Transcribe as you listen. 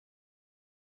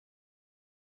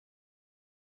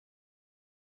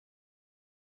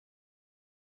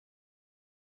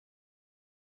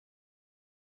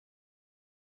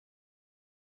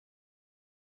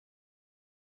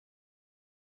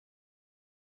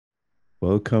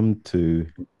Welcome to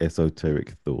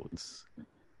Esoteric Thoughts.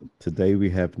 Today we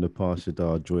have Napah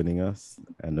Shadah joining us,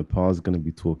 and Napah is going to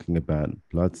be talking about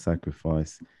blood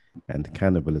sacrifice and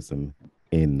cannibalism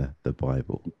in the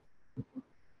Bible.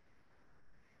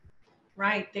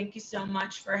 Right. Thank you so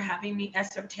much for having me,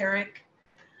 Esoteric.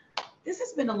 This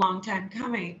has been a long time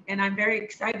coming, and I'm very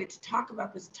excited to talk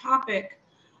about this topic.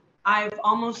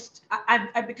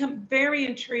 I've become very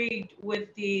intrigued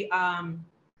with the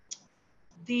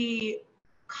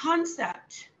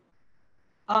concept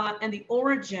and the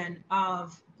origin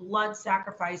of blood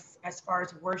sacrifice as far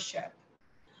as worship.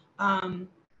 Um,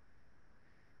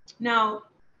 Now,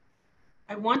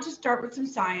 I want to start with some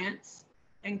science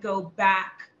and go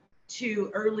back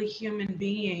to early human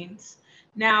beings.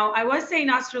 Now, I was saying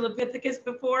Australopithecus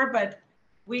before, but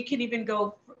we can even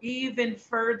go even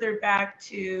further back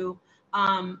to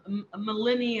a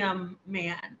Millennium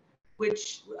Man,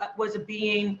 which was a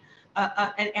being,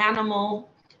 an animal,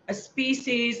 a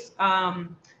species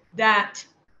that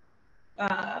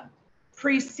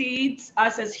precedes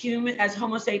us as human, as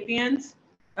Homo sapiens,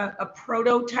 a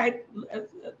prototype,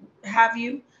 have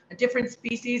you, a different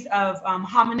species of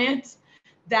hominids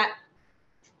that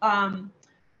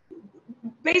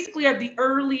basically are the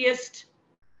earliest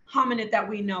hominid that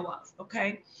we know of,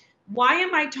 okay? Why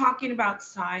am I talking about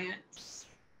science?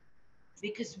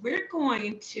 Because we're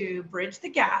going to bridge the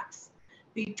gaps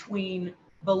between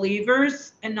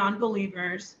believers and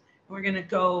non-believers. We're going to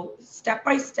go step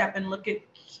by step and look at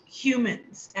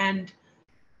humans and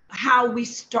how we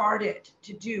started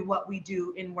to do what we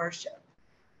do in worship.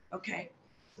 Okay.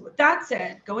 So with that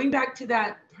said, going back to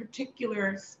that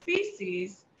particular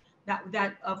species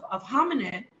that of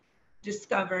hominid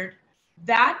discovered,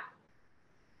 that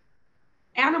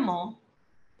animal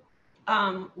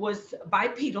was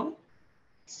bipedal.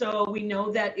 So we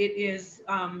know that it is,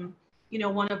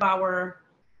 one of our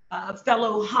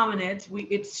fellow hominids.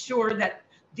 It's sure that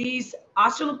these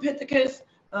Australopithecus,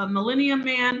 Millennium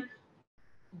Man,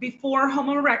 before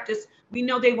Homo erectus, we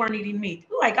know they weren't eating meat.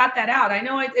 Oh, I got that out. I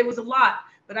know it was a lot,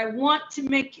 but I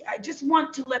just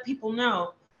want to let people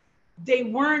know they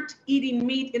weren't eating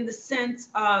meat in the sense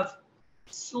of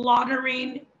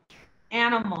slaughtering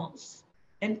animals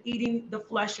and eating the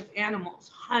flesh of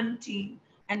animals, hunting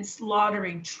and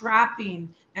slaughtering,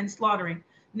 trapping and slaughtering.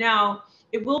 Now,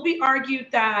 it will be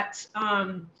argued that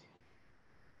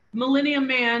Millennium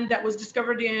Man that was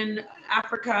discovered in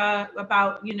Africa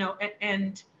about,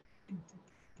 and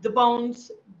the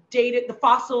bones dated, the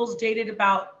fossils dated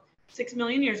about 6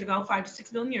 million years ago, 5 to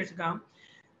 6 million years ago.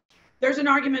 There's an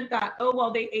argument that, oh,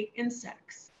 well, they ate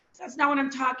insects. That's not what I'm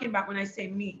talking about when I say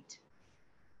meat.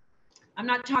 I'm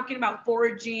not talking about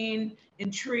foraging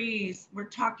in trees. We're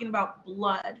talking about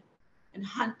blood and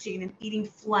hunting and eating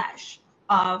flesh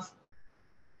of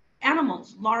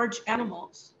animals, large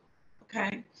animals.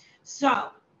 Okay.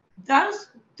 So those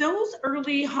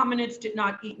early hominids did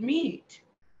not eat meat.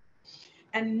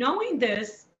 And knowing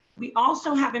this, we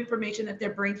also have information that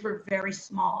their brains were very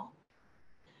small.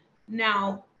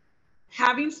 Now,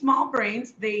 having small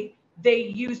brains, they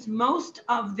use most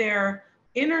of their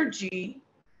energy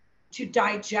to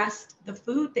digest the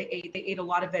food they ate. They ate a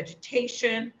lot of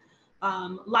vegetation, a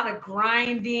lot of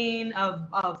grinding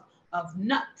of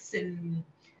nuts and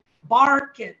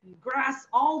bark and grass,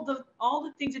 all the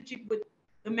things that you would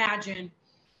imagine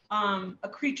a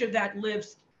creature that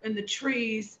lives in the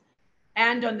trees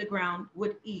and on the ground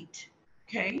would eat.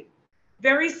 Okay,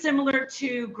 very similar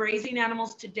to grazing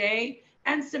animals today,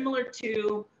 and similar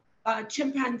to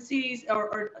chimpanzees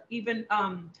or even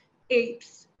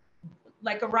apes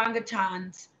like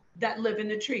orangutans that live in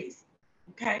the trees.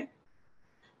 Okay,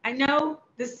 I know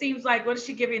this seems like, what is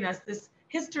she giving us, this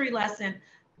history lesson?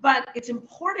 But it's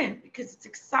important because it's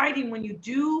exciting when you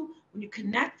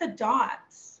connect the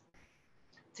dots.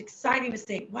 It's exciting to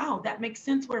say, wow, that makes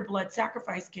sense where blood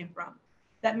sacrifice came from.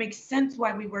 That makes sense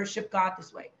why we worship God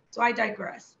this way. So I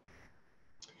digress.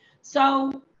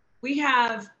 So we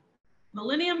have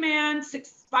Millennium Man,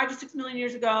 5 to 6 million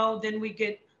years ago. Then we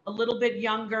get a little bit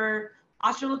younger,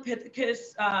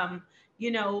 Australopithecus,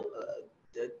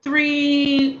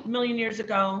 3 million years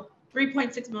ago,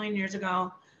 3.6 million years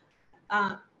ago.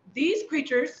 These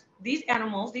creatures, these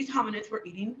animals, these hominids were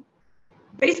eating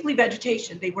basically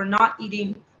vegetation. They were not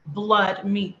eating blood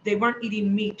meat. They weren't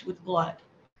eating meat with blood.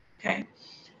 Okay.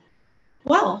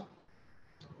 Well,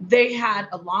 they had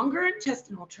a longer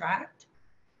intestinal tract,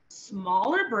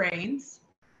 smaller brains,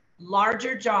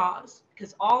 larger jaws,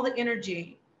 because all the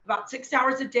energy, about 6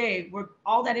 hours a day,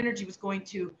 all that energy was going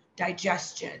to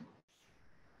digestion.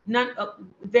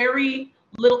 Very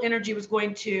little energy was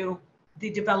going to the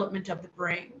development of the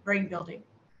brain building.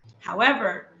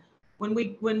 However,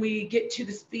 when we get to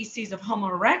the species of Homo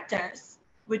erectus,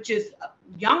 which is a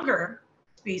younger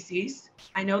species,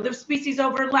 I know the species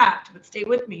overlapped, but stay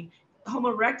with me.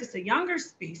 Homo erectus, a younger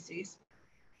species,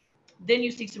 then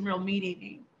you see some real meat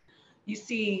eating. You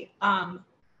see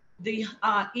the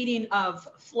eating of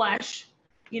flesh.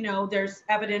 You know, there's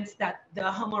evidence that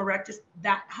the Homo erectus,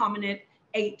 that hominid,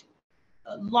 ate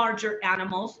larger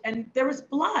animals, and there was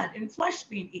blood and flesh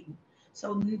being eaten.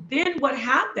 So then what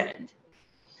happened?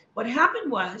 What happened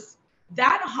was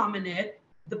that hominid,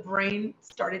 the brain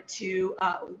started to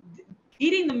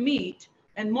eating the meat,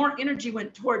 and more energy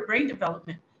went toward brain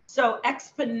development. So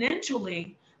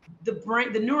exponentially, the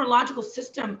brain, the neurological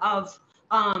system of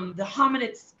the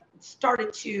hominids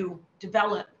started to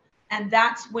develop, and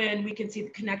that's when we can see the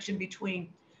connection between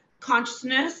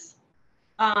consciousness,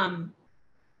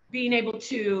 being able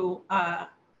to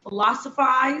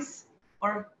philosophize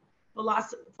or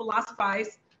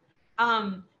philosophize,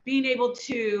 being able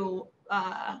to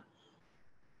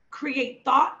create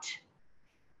thought,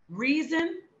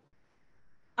 reason,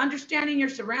 understanding your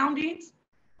surroundings,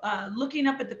 looking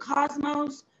up at the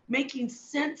cosmos, making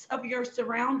sense of your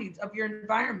surroundings, of your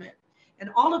environment. And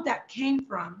all of that came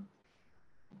from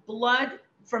blood,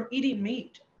 from eating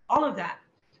meat, all of that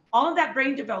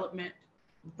brain development.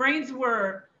 Brains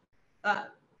were,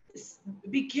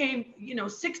 became,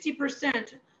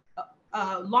 60%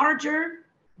 larger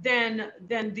than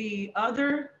the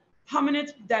other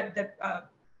hominids that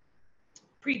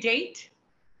predate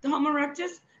the Homo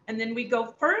erectus. And then we go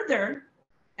further,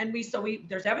 and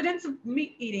there's evidence of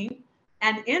meat eating,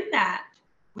 and in that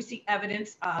we see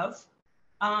evidence of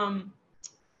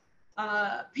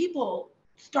people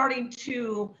starting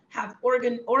to have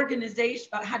organization.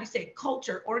 How do you say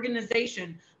culture,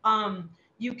 organization?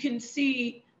 You can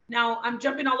see now. I'm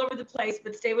jumping all over the place,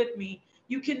 but stay with me.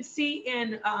 You can see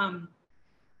in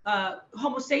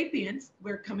Homo sapiens,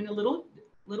 we're coming a little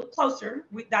closer.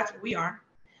 That's what we are.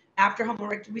 After Homo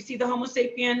erectus, we see the Homo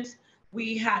sapiens.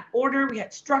 We had order, we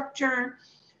had structure,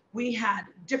 we had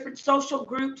different social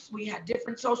groups, we had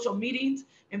different social meetings.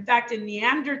 In fact, in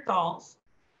Neanderthals,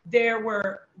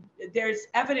 there's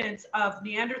evidence of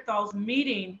Neanderthals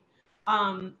meeting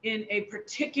in a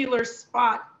particular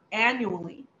spot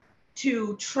annually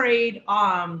to trade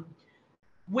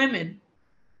women.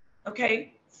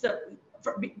 Okay, so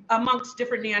amongst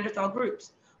different Neanderthal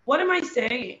groups. What am I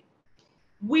saying?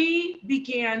 We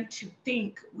began to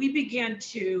think, we began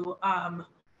to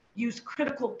use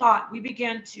critical thought. We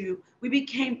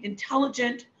became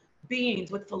intelligent beings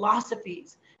with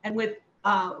philosophies, and with,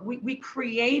 we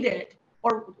created,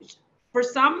 or for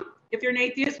some, if you're an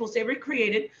atheist, we'll say we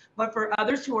created, but for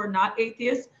others who are not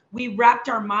atheists, we wrapped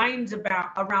our minds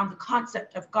around the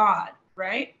concept of God,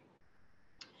 right?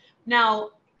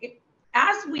 Now,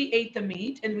 as we ate the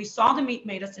meat and we saw the meat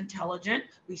made us intelligent,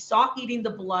 we saw eating the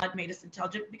blood made us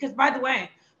intelligent. Because, by the way,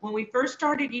 when we first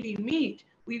started eating meat,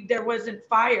 there wasn't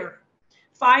fire.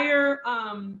 Fire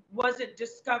wasn't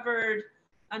discovered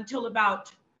until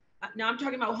about, now I'm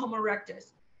talking about Homo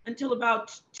erectus, until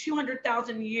about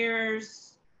 200,000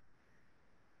 years.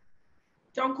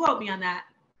 Don't quote me on that.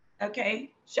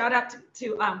 Okay. Shout out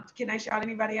to can I shout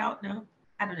anybody out? No,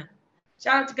 I don't know.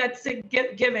 Shout out to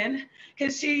Gutsy Given,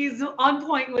 because she's on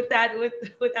point with that,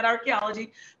 with that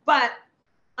archaeology. But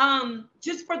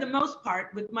just for the most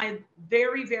part, with my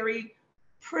very, very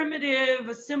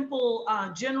primitive, simple,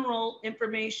 general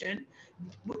information,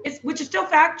 which is still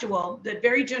factual, that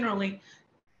very generally,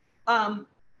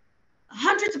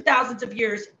 hundreds of thousands of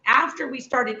years after we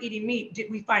started eating meat, did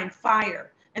we find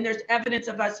fire. And there's evidence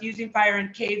of us using fire in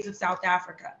caves of South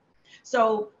Africa.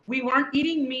 So we weren't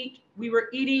eating meat. We were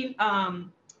eating,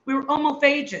 we were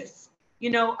homophages,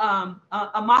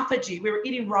 homophagy. We were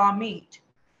eating raw meat.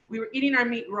 We were eating our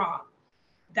meat raw.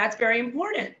 That's very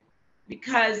important,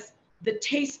 because the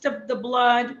taste of the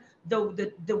blood,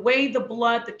 the way the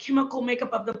blood, the chemical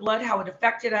makeup of the blood, how it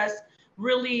affected us,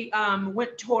 really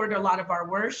went toward a lot of our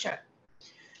worship.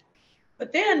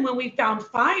 But then when we found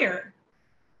fire,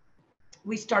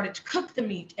 we started to cook the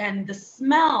meat, and the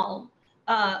smell,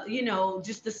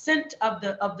 just the scent of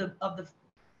the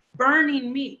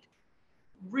burning meat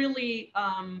really,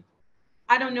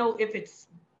 I don't know if it's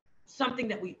something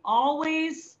that we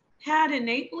always had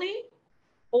innately,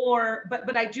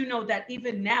 but I do know that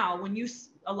even now, when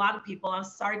a lot of people, I'm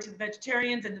sorry to the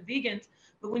vegetarians and the vegans,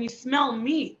 but when you smell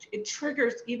meat, it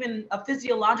triggers even a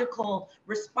physiological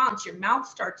response. Your mouth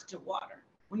starts to water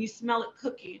when you smell it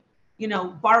cooking,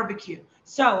 barbecue.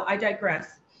 So I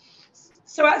digress.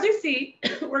 So as you see,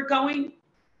 we're coming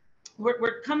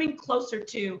closer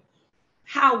to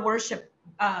how worship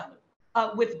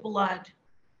with blood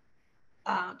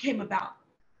came about.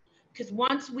 because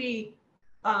once we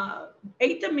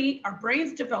ate the meat, our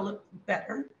brains developed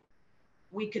better.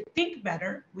 We could think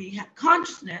better. We had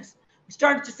consciousness. We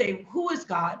started to say, who is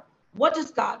God? What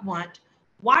does God want?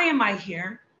 Why am I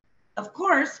here? Of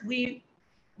course, we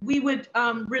would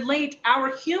relate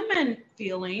our human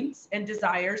feelings and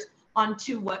desires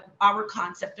onto what our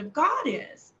concept of God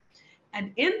is.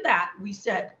 And in that, we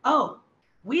said, oh,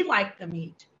 we like the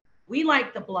meat. We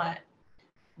like the blood.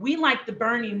 We like the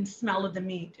burning smell of the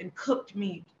meat and cooked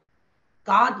meat.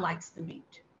 God likes the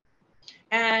meat.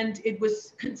 And it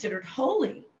was considered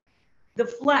holy, the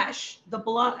flesh, the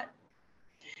blood.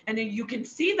 And then you can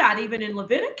see that even in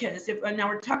Leviticus. And now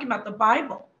we're talking about the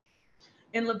Bible.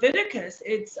 In Leviticus,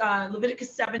 it's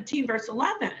Leviticus 17, verse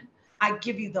 11. I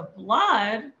give you the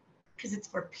blood because it's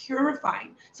for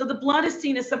purifying. So the blood is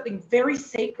seen as something very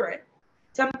sacred.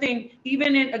 Something,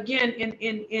 even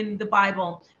in the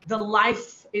Bible, the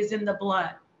life is in the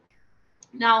blood.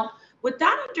 Now, with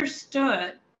that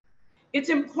understood, it's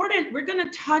important. We're going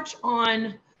to touch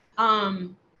on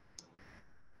the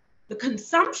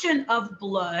consumption of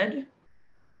blood,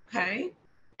 okay,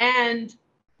 and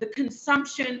the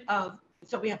consumption of,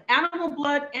 so we have animal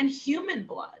blood and human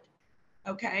blood,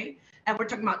 okay, and we're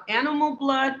talking about animal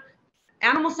blood,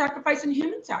 animal sacrifice, and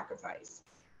human sacrifice.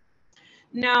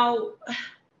 Now,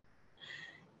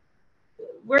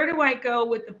 where do I go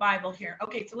with the Bible here?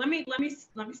 Okay, so let me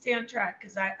stay on track,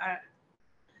 because I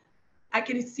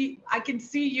can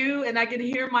see you, and I can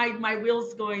hear my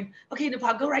wheels going. Okay,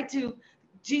 Napah, go right to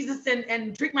Jesus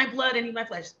and drink my blood and eat my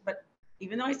flesh. But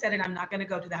even though I said it, I'm not going to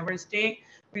go to that. We're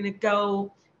going to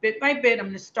go bit by bit. I'm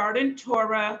going to start in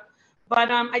Torah, but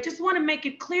I just want to make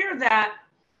it clear that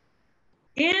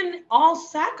in all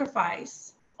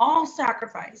sacrifice,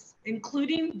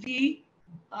 including the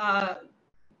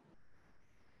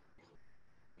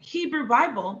Hebrew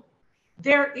Bible,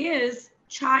 there is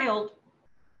child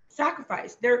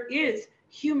sacrifice. There is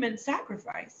human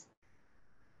sacrifice.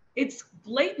 It's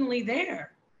blatantly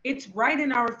there. It's right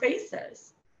in our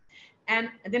faces. And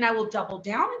then I will double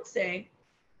down and say,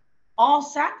 all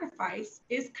sacrifice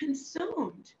is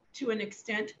consumed to an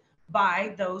extent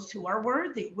by those who are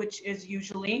worthy, which is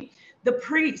usually the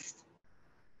priest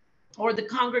or the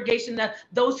congregation,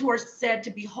 those who are said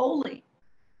to be holy.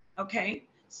 Okay,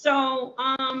 so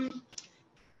I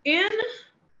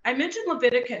mentioned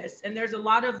Leviticus, and there's a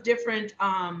lot of different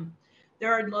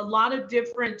there are a lot of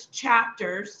different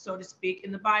chapters, so to speak,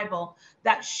 in the Bible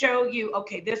that show you,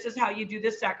 okay, this is how you do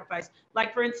this sacrifice.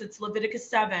 Like, for instance, Leviticus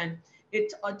 7,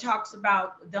 it talks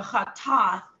about the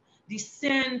chatath, the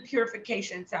sin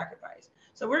purification sacrifice.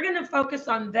 So we're going to focus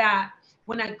on that.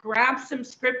 When I grab some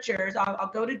scriptures, I'll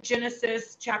go to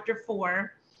Genesis chapter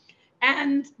 4,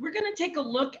 and we're going to take a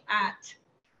look at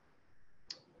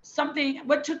something,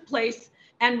 what took place,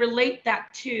 and relate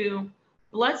that to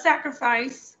blood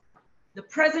sacrifice, the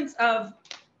presence of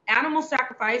animal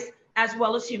sacrifice, as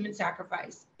well as human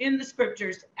sacrifice in the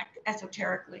scriptures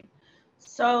esoterically.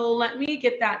 So let me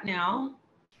get that now.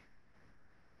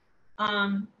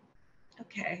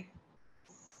 Okay,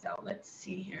 so let's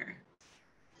see here.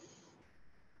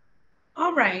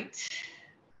 All right.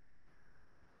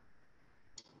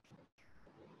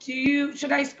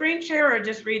 Should I screen share or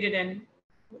just read it in?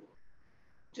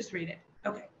 Just read it.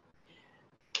 Okay.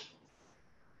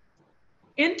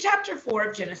 In chapter 4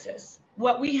 of Genesis,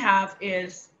 what we have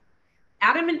is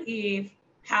Adam and Eve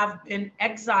have been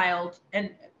exiled and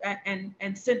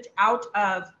sent out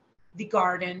of the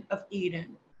Garden of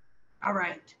Eden. All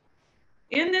right.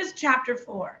 In this chapter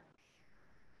 4,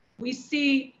 we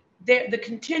see the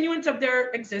continuance of their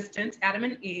existence, Adam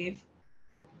and Eve,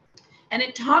 and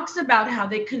it talks about how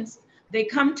they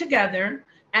come together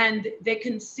and they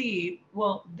conceive.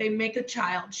 Well, they make a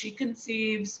child. She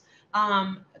conceives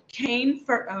Cain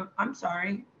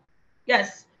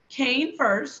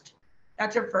first.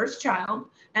 That's her first child.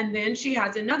 And then she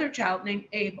has another child named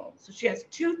Abel. So she has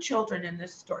 2 children in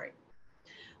this story.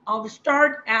 I'll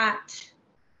start at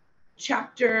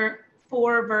chapter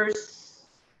 4, verse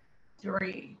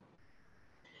 3.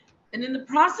 And in the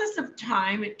process of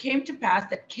time, it came to pass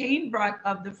that Cain brought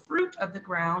of the fruit of the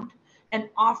ground an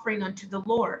offering unto the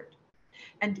Lord.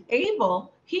 And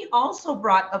Abel, he also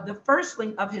brought of the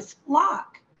firstling of his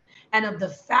flock and of the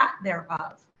fat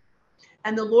thereof.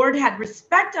 And the Lord had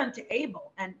respect unto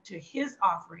Abel and to his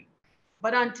offering,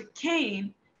 but unto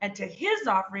Cain and to his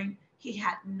offering he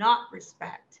had not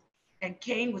respect. And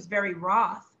Cain was very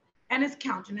wroth, and his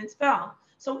countenance fell.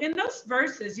 So in those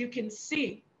verses, you can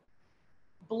see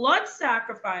blood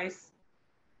sacrifice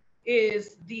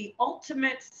is the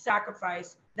ultimate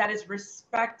sacrifice that is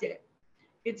respected.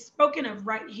 It's spoken of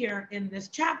right here in this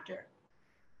chapter.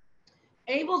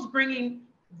 Abel's bringing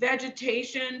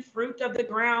vegetation, fruit of the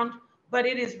ground, but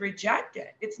it is rejected.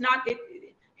 It's not,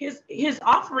 his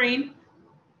offering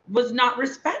was not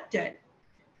respected.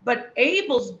 But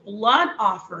Abel's blood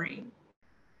offering,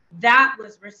 that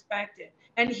was respected.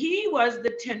 And he was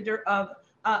the tender of,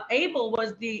 Abel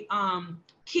was the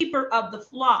keeper of the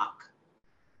flock.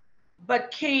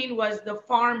 But Cain was the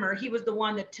farmer. He was the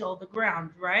one that tilled the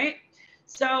ground, right?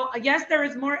 So yes, there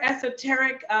is more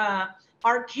esoteric,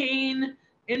 arcane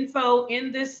info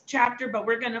in this chapter, but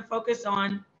we're going to focus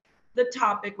on the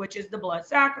topic, which is the blood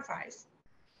sacrifice.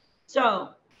 So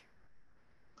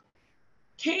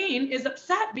Cain is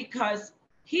upset because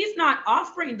he's not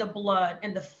offering the blood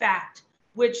and the fat,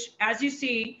 which, as you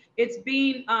see, it's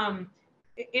being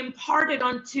imparted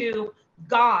onto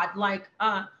God. Like,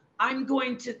 I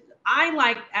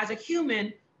like, as a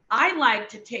human, I like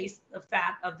to taste the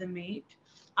fat of the meat.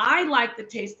 I like the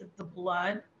taste of the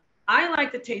blood. I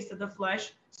like the taste of the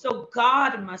flesh. So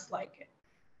God must like it.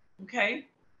 Okay.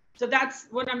 So that's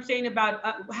what I'm saying about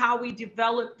how we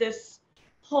develop this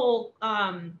whole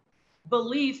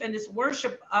belief and this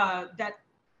worship that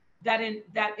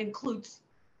includes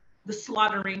the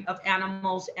slaughtering of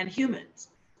animals and humans,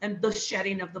 and the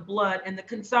shedding of the blood and the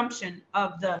consumption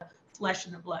of the flesh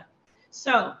and the blood.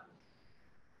 So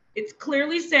it's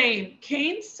clearly saying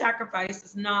Cain's sacrifice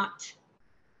is not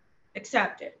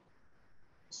accepted.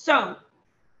 So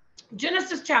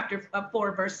Genesis chapter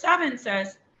 4, verse 7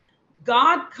 says,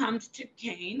 God comes to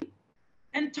Cain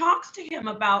and talks to him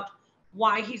about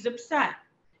why he's upset.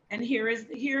 And here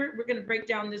we're going to break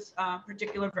down this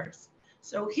particular verse.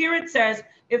 So here it says,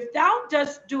 if thou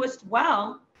doest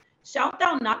well, shalt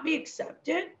thou not be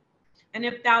accepted? And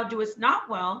if thou doest not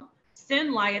well,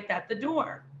 sin lieth at the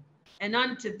door. And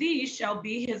unto thee shall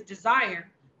be his desire,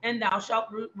 and thou shalt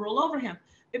rule over him.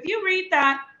 If you read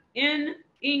that in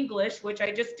English, which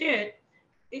I just did,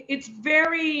 it's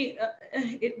very,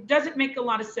 it doesn't make a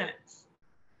lot of sense.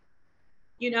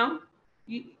 You know,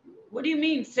 what do you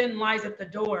mean sin lies at the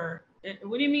door?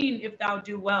 What do you mean if thou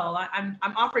do well? I'm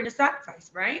offering a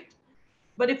sacrifice, right?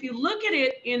 But if you look at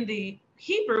it in the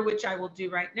Hebrew, which I will do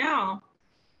right now,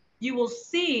 you will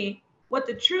see what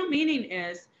the true meaning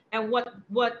is, and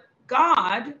what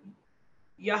God,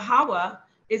 Yahweh,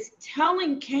 is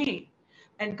telling Cain.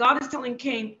 And God is telling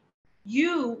Cain,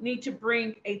 you need to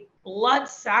bring a blood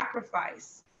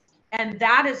sacrifice. And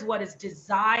that is what is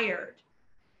desired.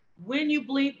 When you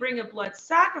bring a blood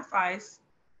sacrifice,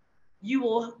 you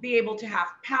will be able to have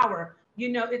power. You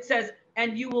know, it says,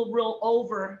 and you will rule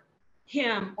over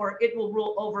him, or it will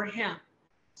rule over him.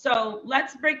 So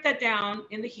let's break that down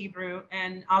in the Hebrew,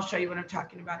 and I'll show you what I'm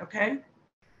talking about, okay?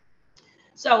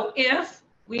 So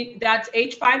that's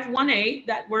H518,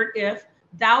 that word if,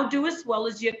 thou doest well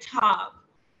is yatab.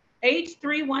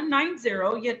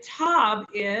 H3190, yatab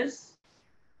is?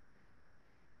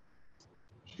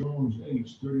 Strong's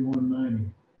H3190.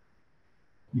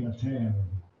 Yatab.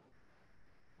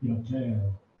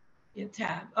 Yatab.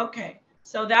 Yatab. Okay.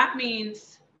 So that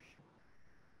means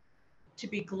to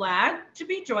be glad, to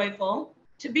be joyful,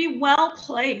 to be well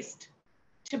placed,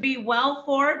 to be well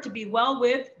for, to be well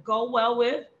with, go well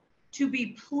with, to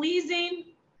be pleasing,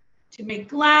 to make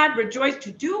glad, rejoice,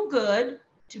 to do good,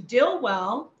 to deal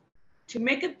well, to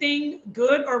make a thing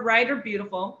good or right or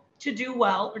beautiful, to do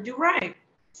well or do right.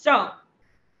 So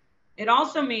it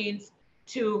also means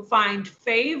to find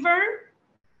favor,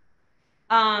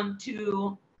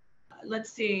 to, let's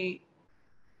see,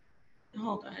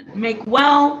 hold on, make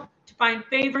well, to find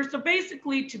favor. So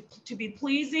basically to be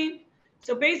pleasing.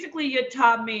 So basically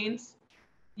yatab means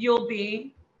you'll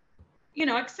be, you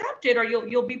know, accepted, or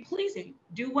you'll be pleasing,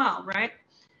 do well, right?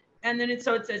 And then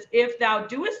so it says, if thou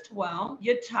doest well,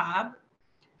 yatab,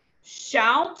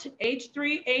 shalt,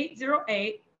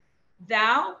 H3808,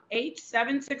 thou,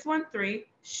 H7613,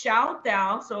 shalt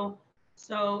thou.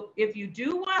 So if you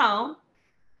do well,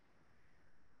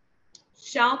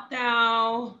 shalt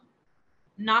thou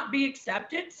not be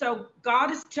accepted? So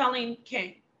God is telling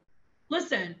Cain,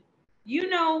 listen, you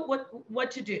know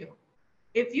what to do.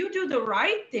 If you do the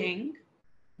right thing,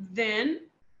 then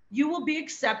you will be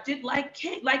accepted like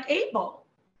Cain, like Abel.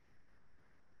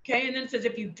 Okay, and then it says,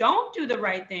 if you don't do the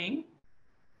right thing,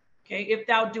 okay, if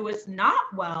thou doest not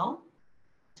well,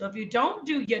 so if you don't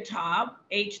do yatab,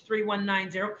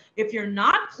 H3190, if you're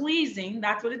not pleasing,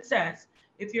 that's what it says.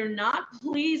 If you're not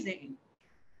pleasing,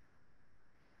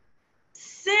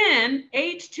 sin,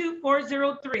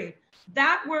 H2403,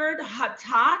 that word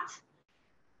hatat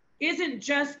isn't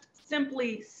just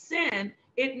simply sin.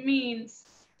 It means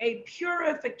a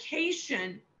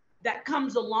purification that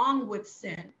comes along with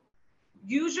sin.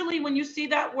 Usually when you see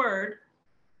that word,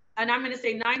 and I'm going to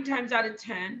say 9 times out of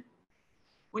 10,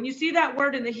 when you see that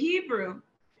word in the Hebrew,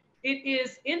 it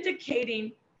is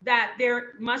indicating that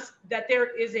there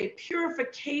is a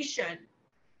purification,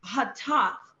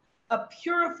 hataf, a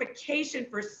purification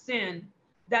for sin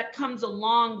that comes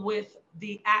along with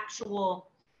the actual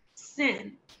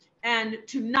sin and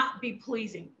to not be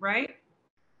pleasing, right?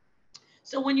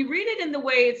 So when you read it in the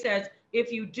way it says,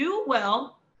 if you do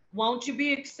well, won't you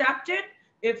be accepted?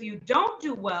 If you don't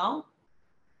do well,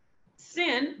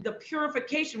 sin, the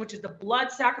purification, which is the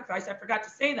blood sacrifice, I forgot to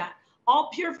say that. All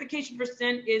purification for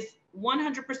sin is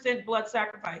 100% blood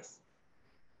sacrifice.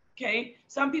 Okay.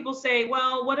 Some people say,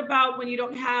 well, what about when you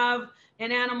don't have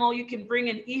an animal, you can bring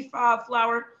an ephah of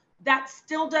flour? That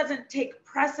still doesn't take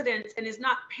precedence and is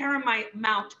not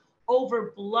paramount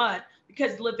over blood,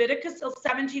 because Leviticus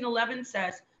 17:11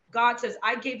 says, God says,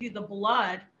 I gave you the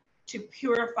blood to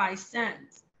purify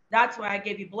sins. That's why I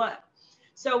gave you blood.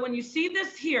 So when you see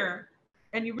this here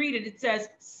and you read it, it says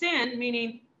sin,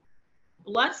 meaning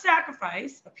blood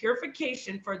sacrifice, a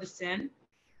purification for the sin,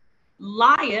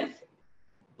 lieth,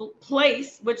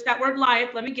 place, which that word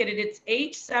lieth, let me get it. It's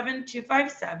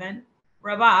H7257,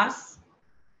 Ravas.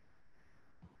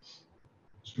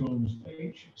 Strong's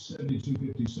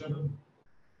H7257.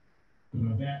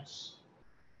 Ravats.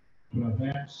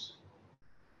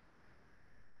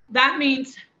 That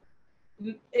means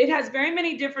it has very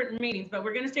many different meanings, but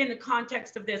we're going to stay in the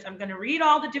context of this. I'm going to read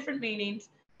all the different meanings,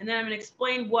 and then I'm going to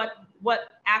explain what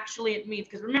actually it means.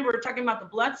 Because remember, we're talking about the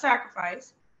blood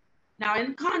sacrifice. Now,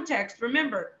 in context,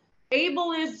 remember,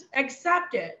 Abel is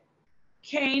accepted.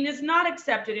 Cain is not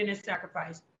accepted in his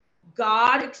sacrifice.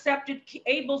 God accepted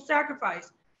Abel's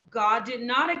sacrifice. God did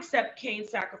not accept Cain's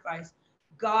sacrifice.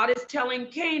 God is telling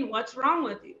Cain, what's wrong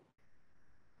with you?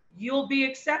 You'll be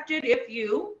accepted if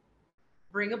you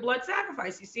bring a blood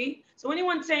sacrifice, you see? So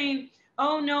anyone saying,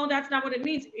 oh, no, that's not what it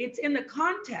means, it's in the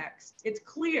context. It's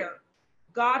clear.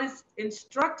 God is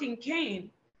instructing Cain,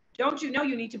 don't you know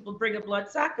you need to bring a blood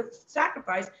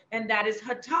sacrifice? And that is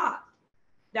hataf.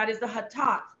 That is the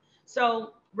hataf.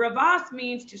 So ravas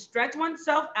means to stretch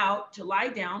oneself out, to lie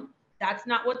down. That's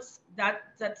not what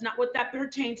that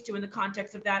pertains to in the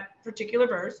context of that particular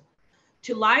verse.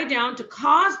 To lie down, to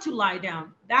cause to lie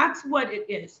down. That's what it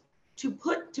is. To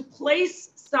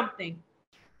place something.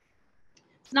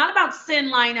 It's not about sin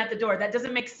lying at the door. That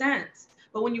doesn't make sense.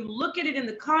 But when you look at it in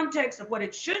the context of what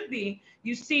it should be,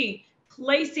 you see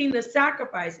placing the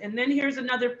sacrifice. And then here's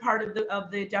another part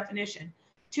of the definition.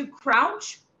 To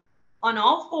crouch on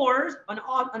all fours, on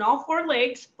all four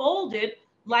legs, folded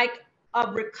like a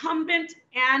recumbent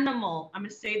animal. I'm going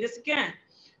to say this again.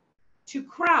 To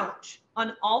crouch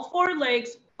on all four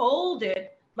legs, folded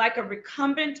like a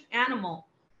recumbent animal.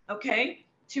 Okay?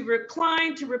 To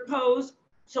recline, to repose.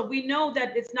 So we know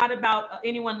that it's not about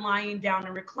anyone lying down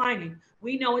and reclining.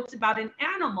 We know it's about an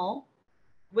animal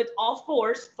with all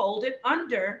fours folded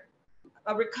under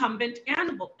a recumbent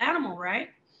animal, right?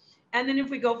 And then if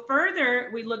we go further,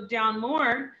 we look down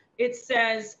more, it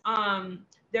says,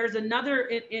 there's another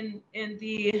in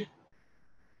the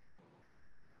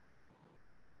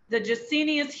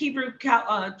Jacenius Hebrew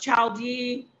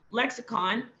Chaldee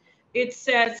lexicon, it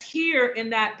says here in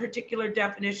that particular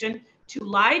definition, to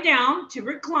lie down, to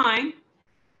recline,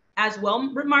 as well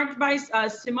remarked by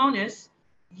Simonis,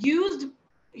 used,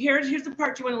 here's the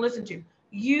part you want to listen to,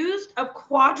 used of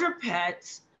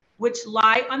quadrupeds which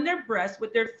lie on their breasts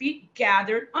with their feet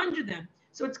gathered under them.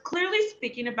 So it's clearly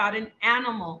speaking about an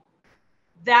animal.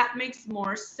 That makes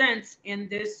more sense in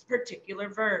this particular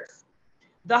verse.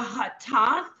 The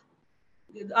hatath,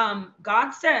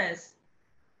 God says,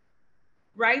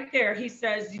 right there, he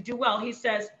says, you do well. He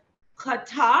says,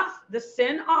 hatath, the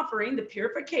sin offering, the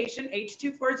purification,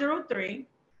 H2403,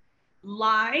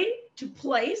 lie, to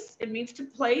place, it means to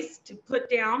place, to put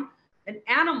down an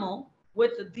animal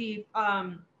with the,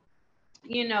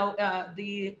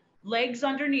 the legs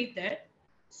underneath it.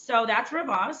 So that's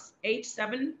ravas,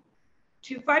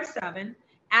 H7257,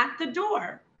 at the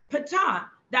door, patah.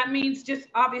 That means just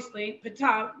obviously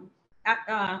patah,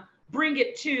 bring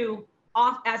it to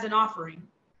off as an offering.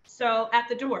 So at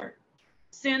the door,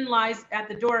 sin lies at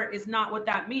the door is not what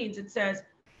that means. It says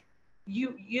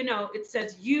it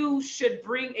says you should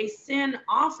bring a sin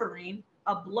offering,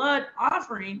 a blood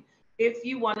offering, if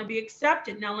you want to be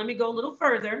accepted. Now let me go a little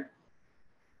further.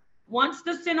 Once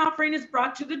the sin offering is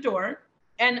brought to the door,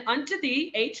 and unto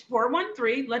thee,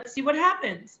 H413, let's see what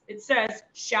happens. It says,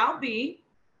 shall be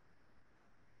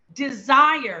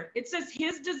desire. It says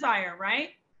his desire,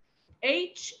 right?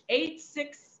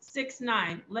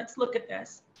 H8669. Let's look at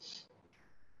this.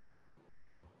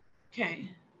 Okay.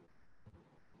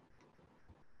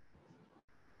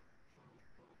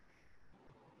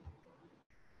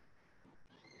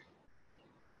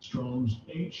 Strong's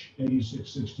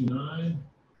H8669.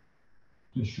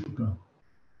 Teshuka.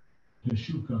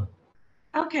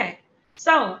 Okay,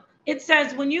 so it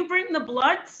says when you bring the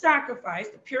blood sacrifice,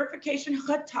 the purification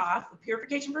chataf, the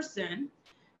purification for sin,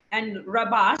 and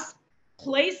rabas,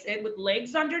 place it with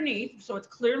legs underneath, so it's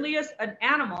clearly an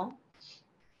animal.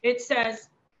 It says,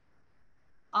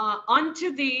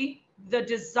 unto thee the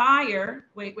desire.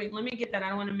 Wait, let me get that. I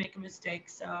don't want to make a mistake.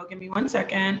 So give me 1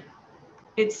 second.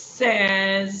 It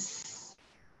says,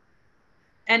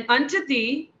 and unto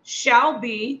thee shall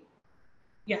be,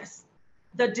 yes,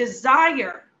 the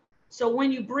desire. So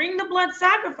when you bring the blood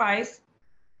sacrifice,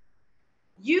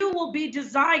 you will be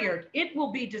desired. It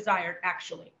will be desired,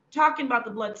 actually. Talking about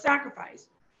the blood sacrifice.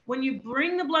 When you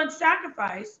bring the blood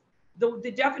sacrifice,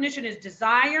 the definition is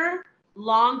desire,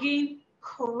 longing,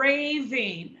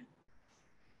 craving.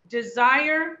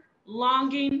 Desire,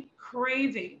 longing,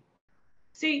 craving.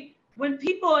 See, when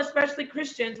people, especially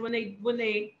Christians, when they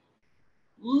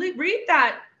read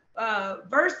that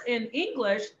verse in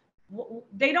English,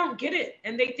 they don't get it.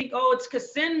 And they think, oh, it's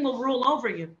because sin will rule over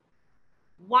you.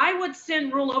 Why would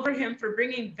sin rule over him for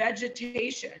bringing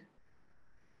vegetation?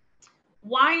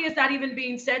 Why is that even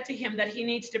being said to him that he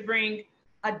needs to bring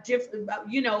a different,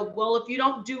 well, if you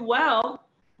don't do well,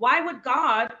 why would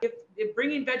God, if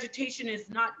bringing vegetation is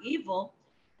not evil,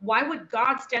 why would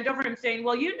God stand over him saying,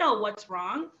 well, you know what's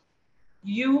wrong?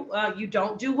 You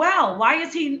don't do well. Why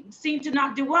is he seen to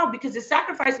not do well? Because his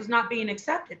sacrifice was not being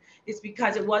accepted. It's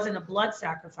because it wasn't a blood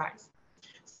sacrifice.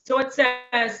 So it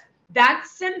says that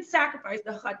sin sacrifice,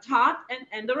 the chatat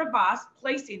and the rabas,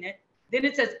 placing it, then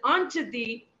it says, unto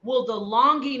thee will the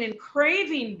longing and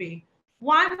craving be.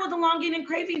 Why will the longing and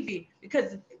craving be?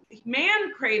 Because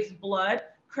man craves blood,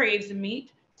 craves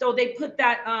meat. So they put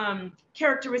that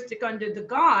characteristic under the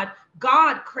God.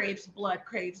 God craves blood,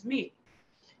 craves meat.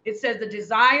 It says the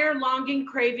desire, longing,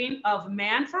 craving of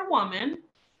man for woman,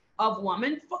 of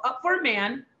woman for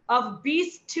man, of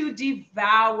beast to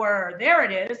devour. There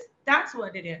it is. That's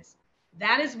what it is.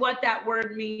 That is what that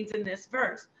word means in this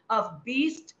verse, of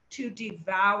beast to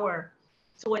devour.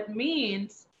 So it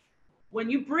means when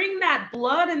you bring that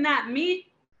blood and that meat,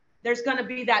 there's going to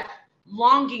be that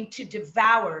longing to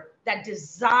devour, that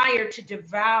desire to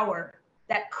devour,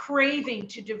 that craving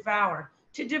to devour.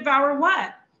 To devour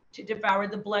what? To devour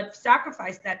the blood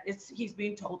sacrifice that he's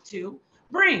being told to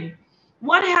bring.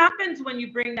 What happens when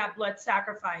you bring that blood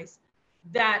sacrifice?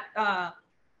 That,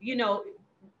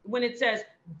 when it says,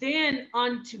 then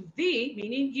unto thee,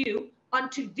 meaning you,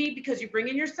 unto thee, because you're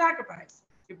bringing your sacrifice.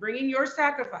 You're bringing your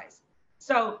sacrifice.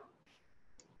 So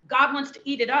God wants to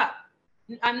eat it up.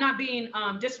 I'm not being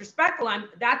disrespectful.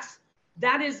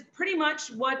 That is pretty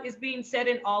much what is being said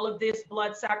in all of this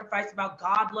blood sacrifice about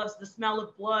God loves the smell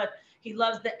of blood. He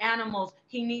loves the animals.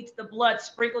 He needs the blood,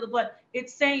 sprinkle the blood.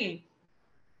 It's saying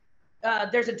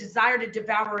there's a desire to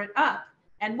devour it up.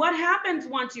 And what happens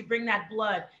once you bring that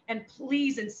blood and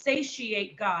please and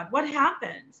satiate God? What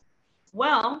happens?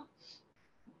 Well,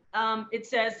 it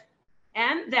says,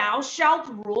 and thou shalt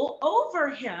rule over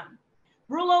him.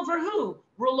 Rule over who?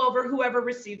 Rule over whoever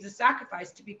receives the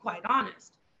sacrifice, to be quite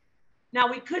honest. Now,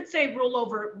 we could say rule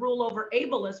over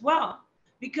Abel as well,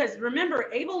 because remember,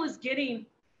 Abel is getting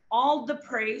all the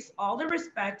praise, all the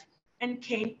respect, and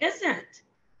Cain isn't.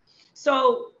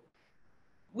 So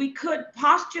we could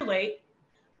postulate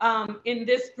in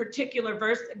this particular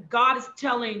verse, God is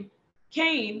telling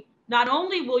Cain, not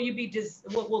only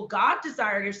will God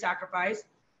desire your sacrifice,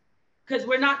 because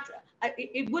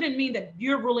it wouldn't mean that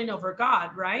you're ruling over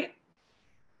God, right?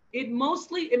 It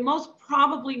most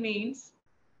probably means,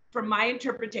 from my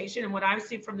interpretation and what I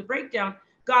see from the breakdown,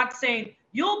 God's saying,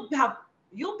 you'll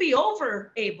be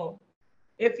over Abel.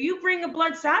 If you bring a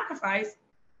blood sacrifice,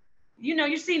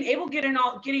 you're seeing Abel getting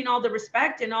all the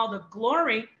respect and all the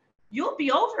glory. You'll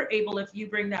be over Abel if you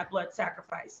bring that blood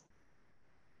sacrifice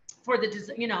for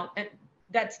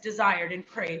that's desired and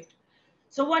craved.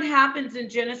 So what happens in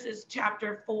Genesis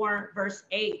chapter 4, verse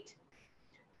 8?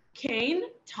 Cain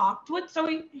talked with,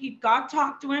 God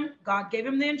talked to him. God gave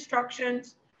him the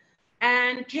instructions.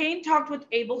 And Cain talked with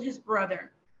Abel, his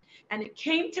brother. And it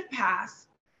came to pass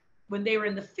when they were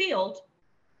in the field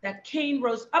that Cain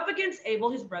rose up against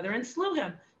Abel, his brother, and slew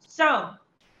him. So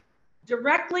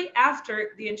directly after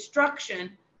the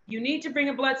instruction, you need to bring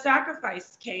a blood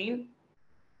sacrifice, Cain.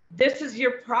 This is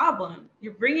your problem.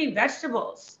 You're bringing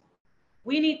vegetables.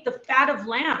 We need the fat of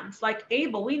lambs like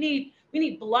Abel. We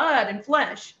need blood and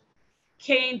flesh.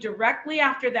 Cain directly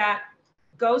after that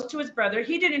goes to his brother.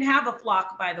 He didn't have a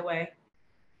flock, by the way.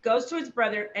 Goes to his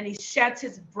brother and he sheds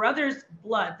his brother's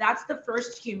blood. That's the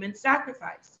first human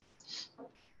sacrifice.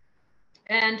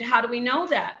 And how do we know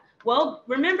that? Well,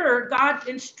 remember, God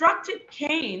instructed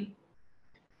Cain,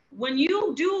 when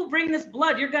you do bring this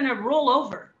blood, you're going to roll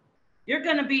over. You're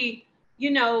going to be,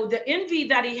 the envy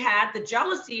that he had, the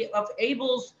jealousy of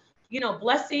Abel's,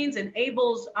 blessings and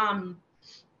Abel's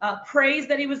praise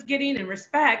that he was getting and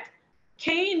respect.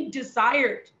 Cain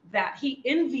desired that. He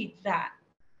envied that.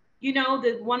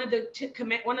 One of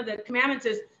the commandments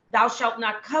is thou shalt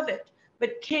not covet.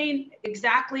 But Cain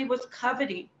exactly was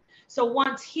coveting. So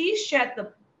once he shed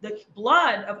the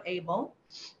blood of Abel,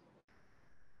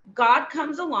 God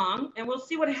comes along, and we'll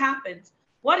see what happens.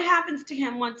 What happens to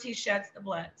him once he sheds the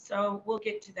blood? So we'll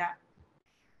get to that.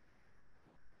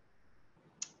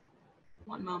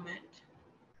 One moment.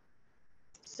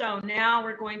 So now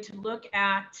we're going to look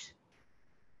at,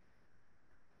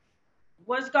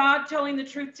 was God telling the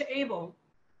truth to Abel?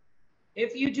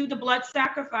 If you do the blood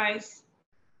sacrifice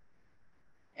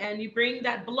and you bring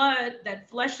that blood, that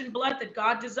flesh and blood that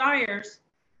God desires,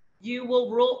 you will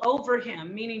rule over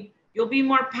him, meaning you'll be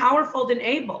more powerful than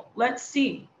Abel. Let's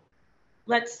see.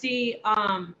 Let's see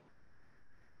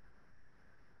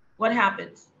what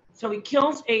happens. So he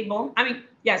kills Abel.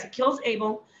 He kills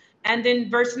Abel. And then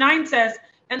verse 9 says,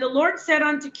 and the Lord said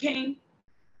unto Cain,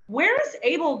 where is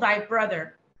Abel thy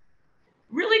brother?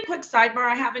 Really quick sidebar.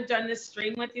 I haven't done this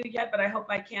stream with you yet, but I hope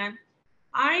I can.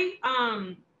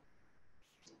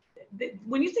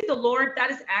 When you say the Lord,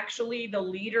 that is actually the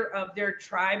leader of their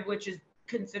tribe, which is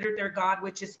considered their God,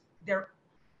 which is their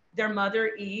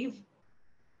mother Eve.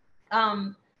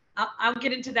 I'll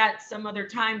get into that some other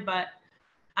time, but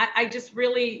I just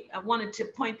really wanted to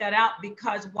point that out,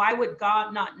 because why would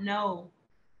God not know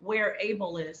where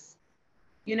Abel is?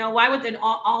 Why would an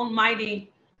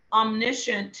almighty,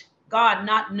 omniscient God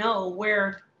not know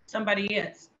where somebody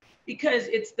is? Because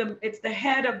it's the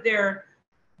head of their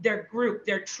group,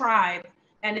 their tribe,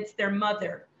 and it's their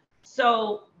mother.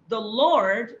 So the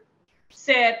Lord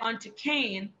said unto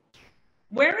Cain,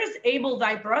 where is Abel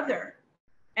thy brother?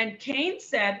 And Cain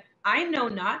said, I know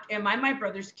not. Am I my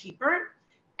brother's keeper?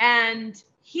 And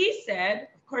he said,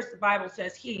 of course, the Bible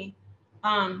says he,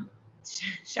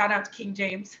 shout out to King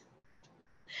James.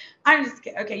 I'm just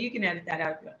kidding. Okay, you can edit that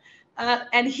out.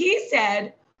 And he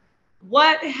said,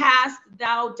 what hast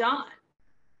thou done?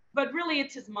 But really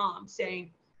it's his mom saying,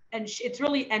 and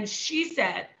she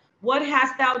said, what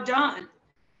hast thou done?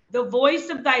 The voice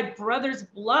of thy brother's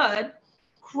blood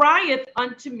crieth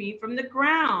unto me from the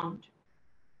ground.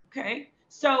 Okay,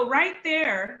 so right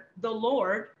there, the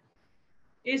Lord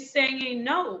is saying,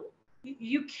 no,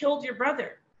 you killed your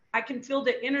brother. I can feel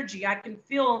the energy. I can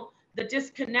feel the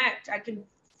disconnect. I can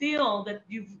feel that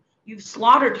you've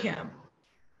slaughtered him,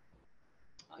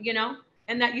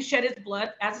 and that you shed his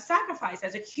blood as a sacrifice,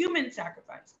 as a human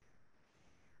sacrifice.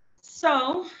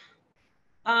 So,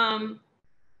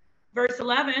 verse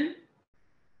 11,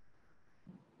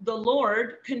 the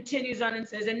Lord continues on and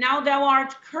says, and now thou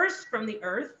art cursed from the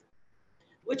earth,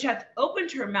 which hath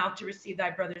opened her mouth to receive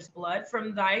thy brother's blood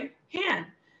from thy hand.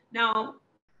 Now,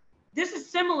 this is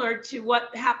similar to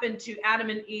what happened to Adam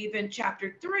and Eve in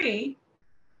chapter 3.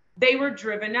 They were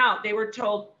driven out. They were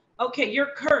told, okay,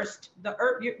 you're cursed. The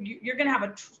earth, you're going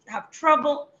to have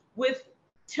trouble with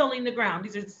tilling the ground.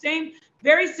 These are the same,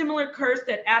 very similar curse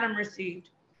that Adam received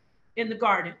in the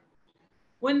garden.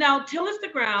 When thou tillest the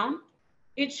ground,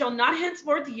 it shall not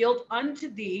henceforth yield unto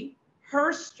thee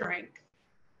her strength.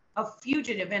 A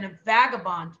fugitive and a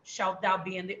vagabond shalt thou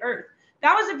be in the earth.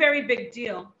 That was a very big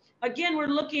deal. Again, we're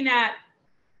looking at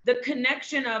the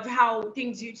connection of how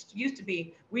things used to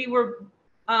be. We were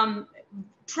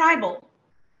tribal.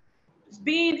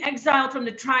 Being exiled from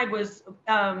the tribe was,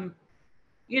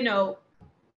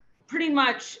 pretty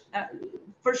much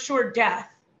for sure death.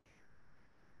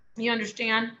 You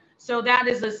understand? So that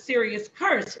is a serious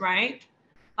curse, right?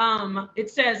 It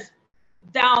says,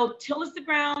 thou tillest the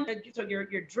ground, so you're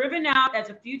driven out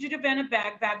as a fugitive and a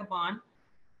vagabond.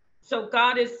 So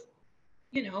God is,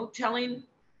 telling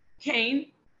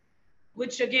Cain,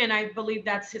 which again, I believe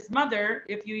that's his mother,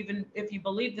 if you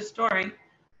believe the story.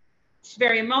 It's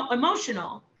very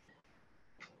emotional.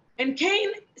 And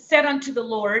Cain said unto the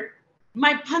Lord,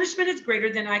 my punishment is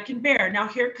greater than I can bear. Now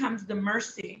here comes the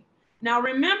mercy. Now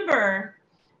remember,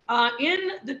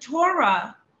 in the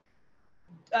Torah,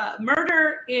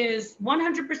 murder is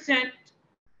 100%,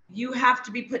 you have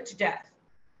to be put to death.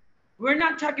 We're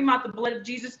not talking about the blood of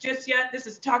Jesus just yet. This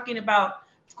is talking about,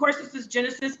 of course, this is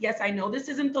Genesis. Yes, I know this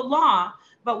isn't the law,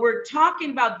 but we're talking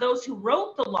about those who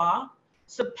wrote the law.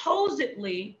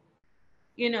 Supposedly,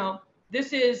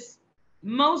 this is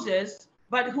Moses,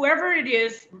 but whoever it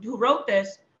is who wrote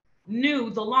this knew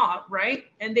the law, right?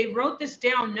 And they wrote this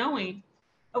down knowing,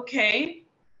 okay,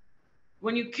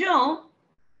 when you kill,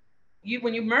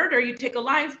 when you murder, you take a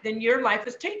life, then your life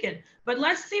is taken. But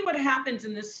let's see what happens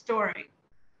in this story.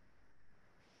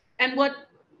 And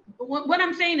what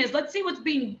I'm saying is, let's see what's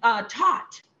being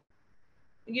taught,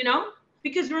 you know,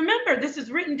 because remember, this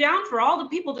is written down for all the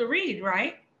people to read,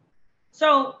 right?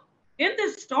 So in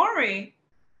this story,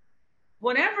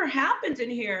 whatever happens in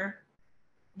here,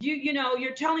 you know,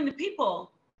 you're telling the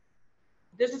people,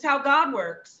 this is how God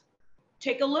works.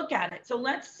 Take a look at it. So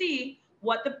let's see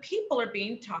what the people are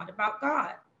being taught about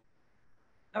God.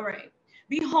 All right.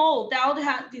 Behold, thou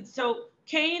hast, so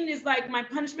Cain is like, my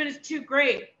punishment is too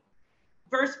great.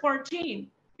 Verse 14,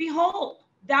 behold,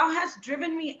 thou hast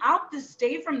driven me out this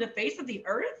day from the face of the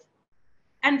earth,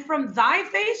 and from thy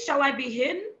face shall I be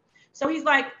hidden. So he's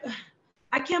like,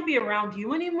 I can't be around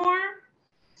you anymore.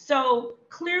 So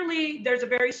clearly there's a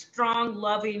very strong,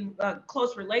 loving,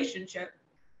 close relationship.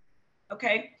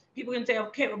 Okay. People can say,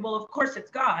 okay, well, of course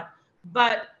it's God,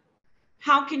 but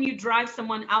how can you drive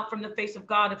someone out from the face of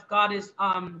God if God is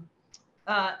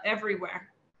everywhere?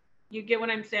 You get what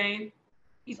I'm saying?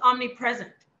 He's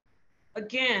omnipresent.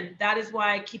 Again, that is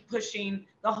why I keep pushing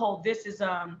the whole, this is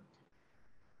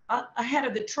ahead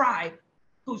of the tribe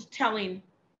who's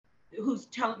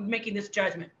making this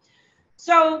judgment.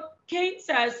 So Cain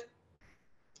says,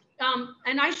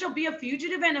 and I shall be a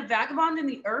fugitive and a vagabond in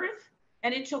the earth,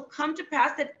 and it shall come to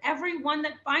pass that everyone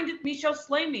that findeth me shall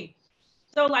slay me.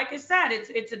 So like I said,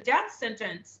 it's a death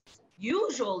sentence,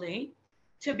 usually,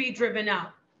 to be driven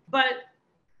out. But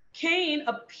Cain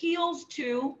appeals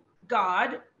to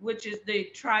God, which is the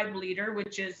tribe leader,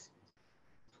 which is,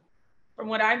 from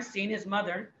what I've seen, his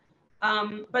mother,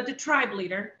 but the tribe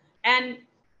leader. And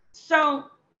so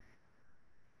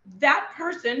that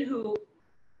person who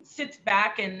sits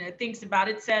back and thinks about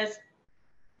it says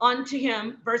unto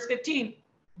him, verse 15,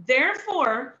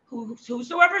 therefore,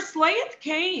 whosoever slayeth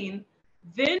Cain,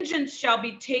 vengeance shall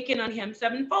be taken on him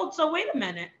sevenfold. So wait a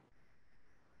minute.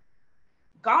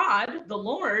 God, the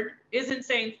Lord, isn't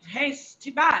saying, hey, it's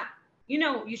too bad. You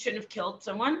know, you shouldn't have killed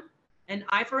someone. An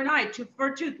eye for an eye, tooth for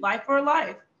a tooth, life for a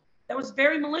life. That was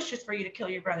very malicious for you to kill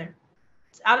your brother.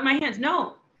 It's out of my hands.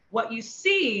 No, what you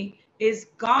see is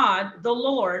God, the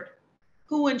Lord,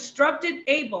 who instructed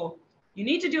Abel, you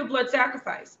need to do a blood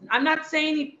sacrifice. I'm not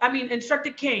saying,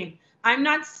 instructed Cain. I'm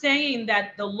not saying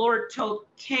that the Lord told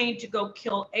Cain to go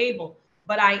kill Abel,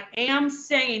 but I am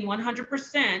saying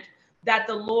 100% that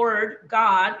the Lord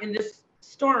God in this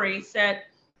story said,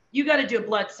 you got to do a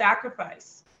blood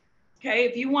sacrifice. Okay.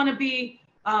 If you want to be,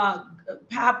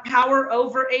 have power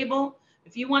over Abel,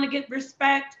 if you want to get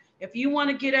respect, if you want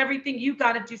to get everything, you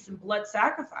got to do some blood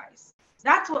sacrifice.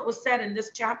 That's what was said in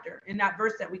this chapter, in that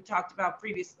verse that we talked about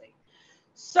previously.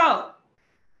 So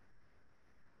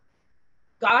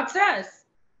God says,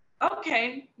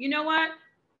 okay, you know what?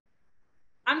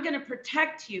 I'm going to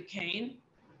protect you, Cain.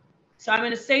 So I'm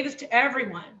going to say this to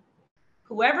everyone.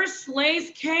 Whoever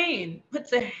slays Cain,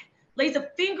 lays a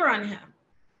finger on him,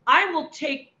 I will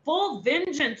take full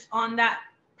vengeance on that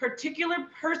particular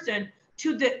person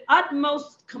to the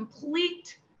utmost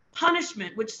complete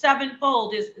punishment, which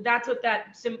sevenfold is, that's what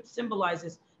that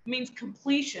symbolizes. It means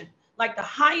completion, like the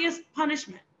highest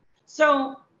punishment.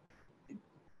 So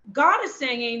God is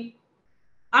saying,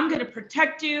 I'm going to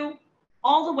protect you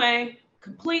all the way,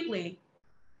 completely,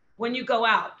 when you go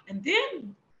out. And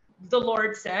then the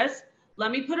Lord says,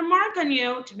 let me put a mark on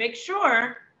you to make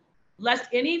sure, lest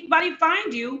anybody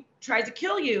find you, tries to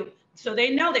kill you. So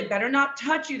they know they better not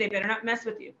touch you. They better not mess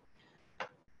with you.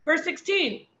 Verse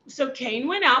 16. So Cain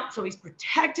went out. So he's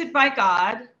protected by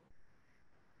God.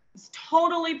 He's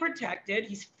totally protected.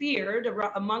 He's feared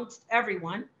amongst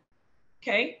everyone.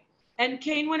 Okay. And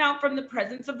Cain went out from the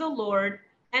presence of the Lord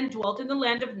and dwelt in the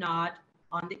land of Nod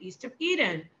on the east of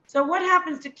Eden. So what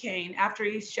happens to Cain after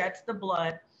he sheds the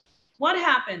blood? What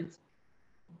happens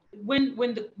when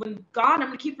God, I'm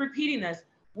going to keep repeating this,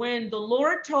 when the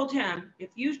Lord told him, if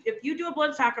you do a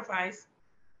blood sacrifice,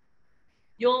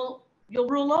 you'll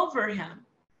rule over him.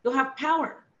 You'll have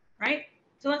power, right?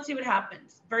 So let's see what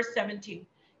happens. Verse 17.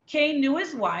 Cain knew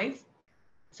his wife,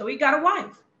 so he got a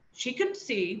wife. She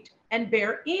conceived and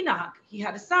bare Enoch. He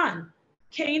had a son.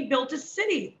 Cain built a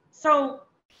city. So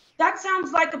that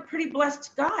sounds like a pretty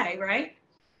blessed guy, right?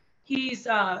 He's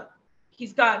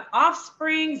got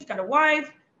offspring, he's got a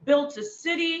wife, built a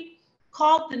city,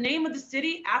 called the name of the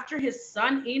city after his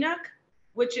son Enoch,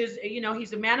 which is,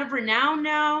 he's a man of renown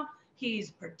now. He's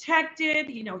protected,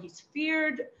 he's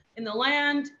feared in the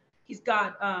land. He's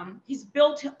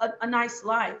built a nice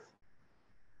life.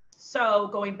 So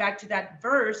going back to that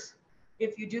verse,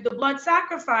 if you do the blood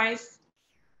sacrifice,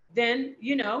 then,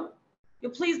 you'll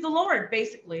please the Lord,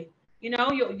 basically.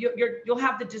 You'll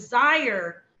have the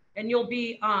desire and you'll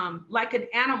be like an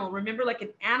animal. Remember, like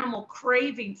an animal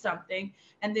craving something,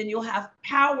 and then you'll have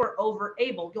power over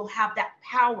Abel. You'll have that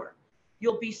power.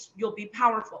 You'll be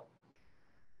powerful.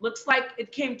 Looks like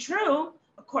it came true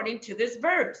according to this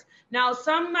verse. Now,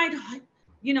 some might,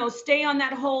 stay on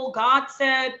that whole God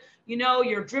said,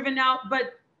 you're driven out.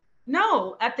 But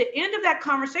no, at the end of that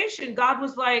conversation, God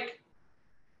was like,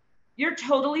 you're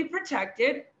totally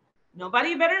protected.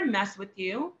 Nobody better mess with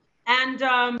you. And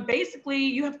basically,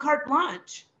 you have carte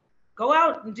blanche. Go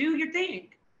out and do your thing.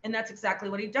 And that's exactly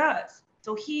what he does.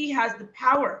 So he has the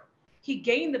power. He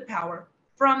gained the power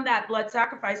from that blood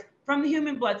sacrifice, from the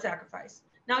human blood sacrifice.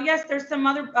 Now, yes, there's some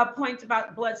other points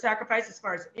about blood sacrifice as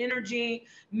far as energy,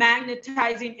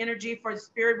 magnetizing energy for the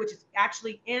spirit, which is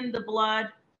actually in the blood,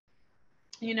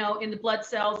 in the blood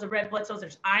cells, the red blood cells,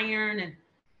 there's iron and,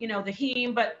 the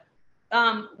heme. But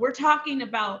we're talking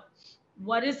about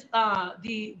what is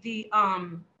the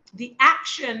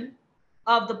action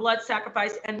of the blood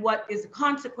sacrifice and what is the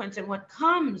consequence and what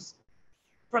comes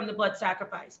from the blood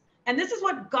sacrifice. And this is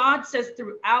what God says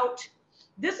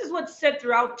this is what's said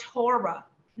throughout Torah,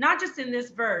 not just in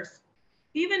this verse,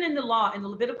 even in the law, in the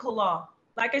Levitical law.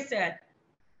 Like I said,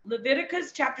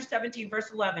 Leviticus chapter 17,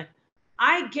 verse 11,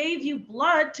 I gave you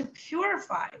blood to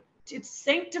purify. It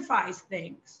sanctifies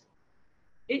things.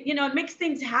 It makes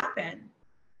things happen.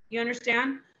 You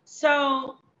understand?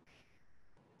 So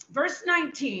verse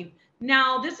 19,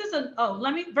 now this is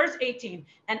verse 18.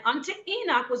 And unto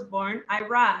Enoch was born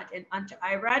Irad, and unto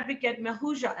Irad beget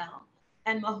Mehujael,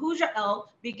 and Mehujael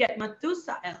beget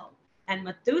Methusael, and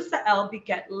Methusael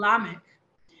beget Lamech.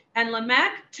 And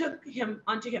Lamech took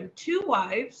unto him 2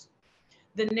 wives.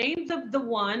 The names of the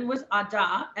one was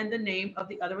Adah, and the name of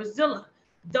the other was Zillah.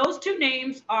 Those 2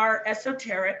 names are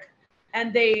esoteric,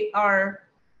 and they are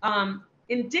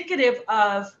indicative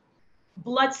of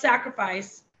blood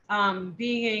sacrifice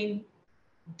being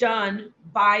done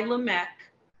by Lamech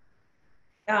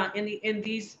in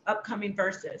these upcoming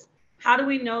verses. How do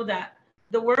we know that?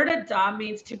 The word Adah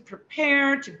means to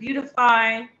prepare, to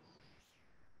beautify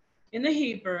in the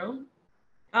Hebrew,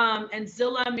 and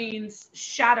Zillah means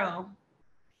shadow.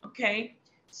 Okay,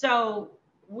 so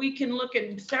we can look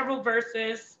at several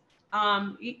verses.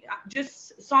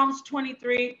 Just Psalms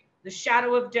 23, the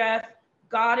shadow of death.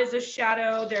 God is a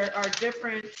shadow. There are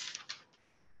different,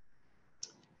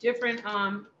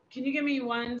 can you give me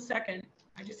 1 second?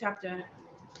 I just have to,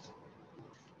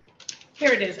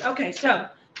 here it is. Okay, so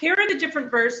here are the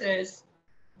different verses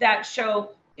that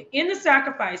show in the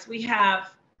sacrifice, we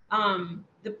have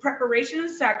the preparation of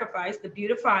the sacrifice, the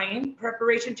beautifying,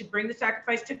 preparation to bring the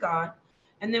sacrifice to God.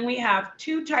 And then we have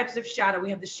 2 types of shadow. We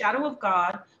have the shadow of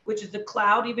God, which is the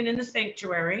cloud, even in the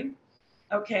sanctuary.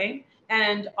 Okay.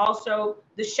 And also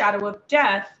the shadow of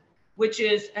death, which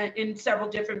is in several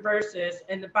different verses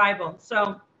in the Bible.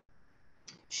 So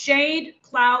shade,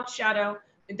 cloud, shadow,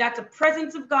 that's a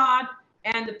presence of God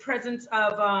and the presence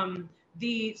of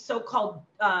the so-called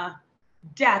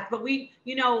death. But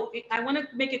I want to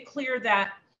make it clear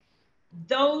that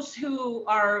those who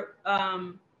are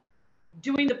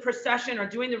doing the procession or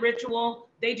doing the ritual,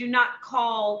 they do not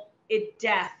call it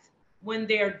death when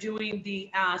they're doing the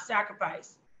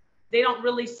sacrifice. They don't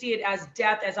really see it as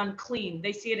death, as unclean.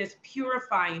 They see it as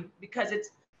purifying because it's,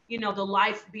 the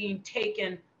life being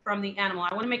taken from the animal.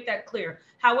 I want to make that clear.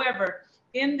 However,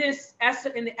 in the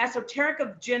esoteric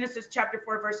of Genesis chapter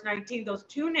 4, verse 19, those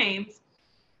 2 names,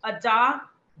 Adah,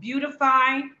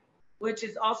 beautify, which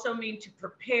is also mean to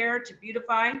prepare, to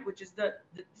beautify, which is the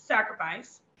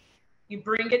sacrifice. You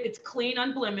bring it, it's clean,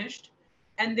 unblemished.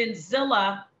 And then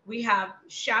Zillah, we have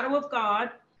shadow of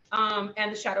God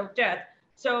and the shadow of death.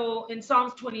 So in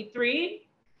Psalms 23,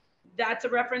 that's a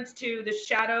reference to the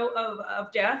shadow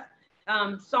of death.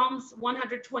 Psalms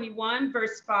 121,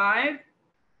 verse 5.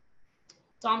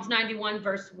 Psalms 91,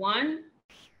 verse 1.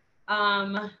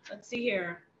 Let's see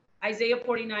here. Isaiah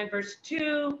 49, verse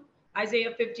 2.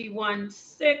 Isaiah 51,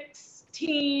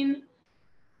 16.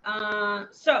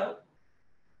 So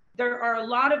there are a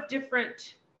lot of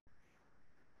different,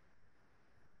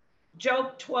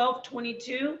 Job 12,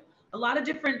 22, a lot of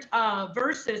different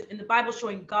verses in the Bible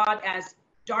showing God as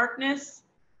darkness.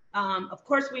 Of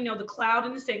course, we know the cloud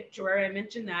in the sanctuary. I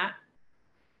mentioned that.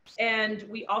 And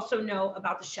we also know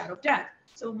about the shadow of death.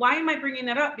 So why am I bringing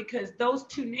that up? Because those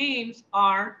 2 names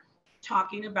are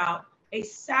talking about a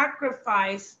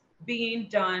sacrifice being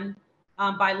done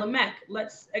by Lamech.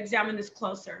 Let's examine this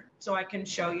closer so I can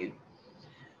show you.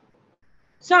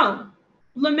 So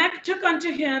Lamech took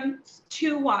unto him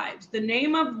 2 wives. The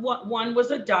name of one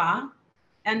was Adah,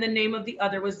 and the name of the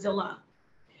other was Zillah.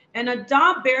 And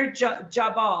Adah bare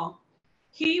Jabal.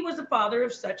 He was the father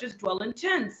of such as dwell in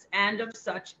tents, and of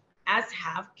such as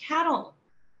have cattle.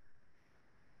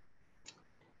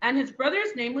 And his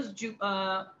brother's name was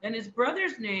Jubal.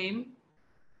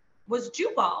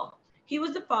 He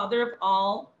was the father of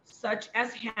all such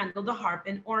as handle the harp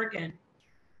and organ.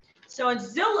 So in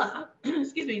Zillah,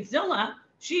 Zillah,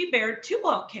 she bare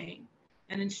Tubal-Cain,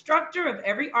 an instructor of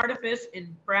every artifice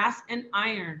in brass and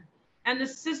iron. And the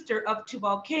sister of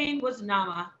Tubal-Cain was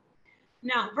Naamah.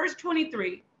 Now, verse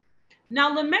 23.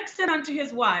 Now Lamech said unto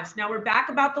his wives. Now we're back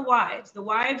about the wives. The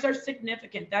wives are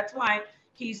significant. That's why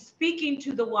he's speaking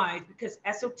to the wives, because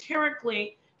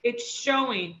esoterically it's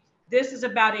showing this is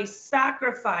about a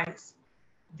sacrifice,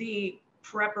 the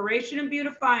preparation and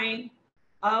beautifying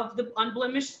of the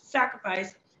unblemished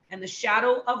sacrifice, and the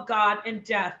shadow of God and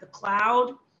death, the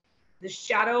cloud, the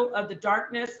shadow of the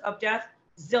darkness of death,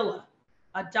 Zillah,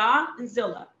 Adah and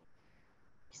Zillah.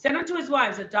 He said unto his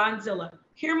wives, Adah and Zillah,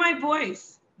 hear my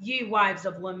voice, ye wives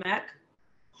of Lamech,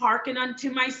 hearken unto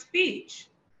my speech.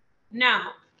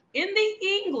 Now, in the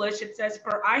English, it says,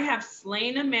 for I have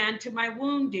slain a man to my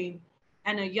wounding,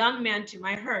 and a young man to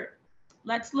my hurt.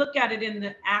 Let's look at it in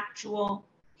the actual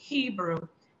Hebrew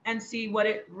and see what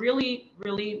it really,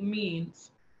 really means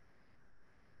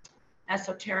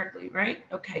esoterically, right?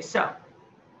 Okay, so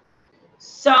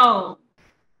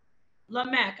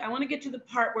Lamech, I want to get to the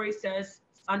part where he says,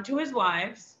 unto his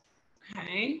wives,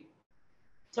 okay?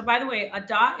 So by the way,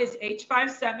 Adah is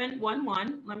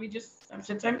H5711. Let me just,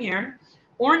 since I'm here,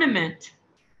 ornament,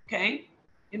 okay?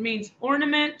 It means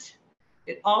ornament.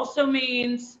 It also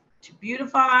means to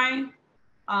beautify,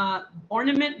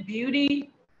 ornament,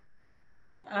 beauty.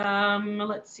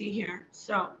 Let's see here.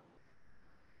 So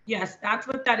yes, that's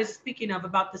what that is speaking of,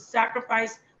 about the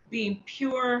sacrifice being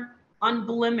pure,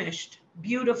 unblemished,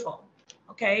 beautiful,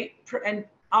 okay? And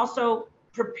also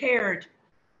prepared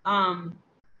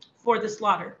for the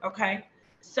slaughter, okay?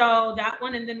 So that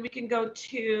one, and then we can go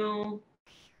to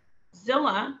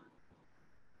Zillah.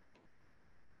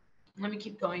 Let me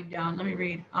keep going down. Let me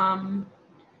read.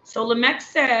 So Lamech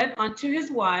said unto his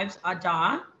wives,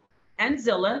 Adah and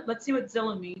Zillah. Let's see what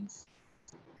Zillah means.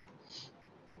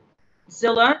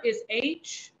 Zillah is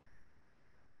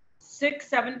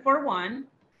H6741,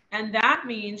 and that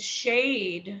means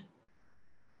shade.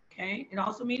 Okay, it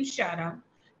also means shadow.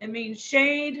 It means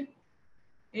shade.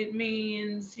 It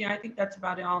means, yeah, I think that's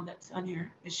about it. All that's on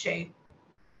here is shade.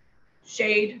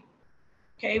 Shade.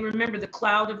 Okay, remember the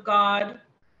cloud of God,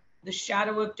 the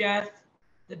shadow of death,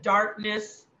 the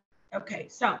darkness. Okay,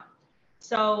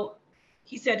 so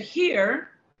he said, hear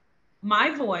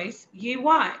my voice, ye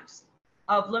wives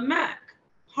of Lamech,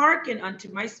 hearken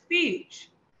unto my speech,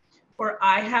 for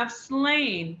I have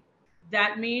slain.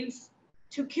 That means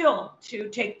to kill, to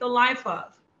take the life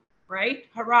of, right?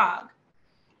 Harag.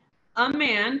 A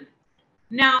man.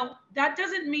 Now, that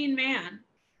doesn't mean man.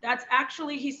 That's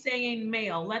actually, he's saying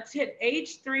male. Let's hit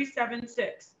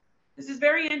H376. This is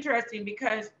very interesting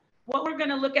because what we're going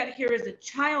to look at here is a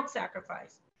child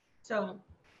sacrifice. So,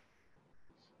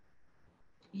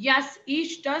 yes,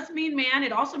 Ish does mean man.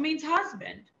 It also means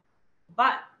husband.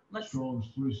 But let's. Strong's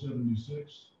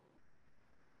 376.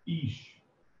 Ish.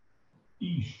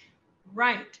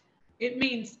 Right. It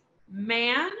means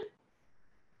man,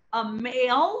 a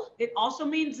male. It also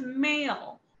means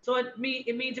male. So it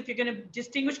means if you're going to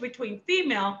distinguish between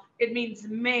female, it means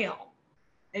male.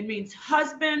 It means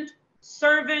husband,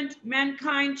 servant,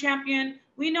 mankind, champion.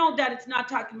 We know that it's not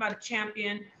talking about a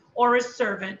champion or a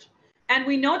servant. And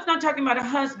we know it's not talking about a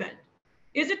husband.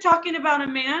 Is it talking about a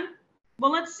man?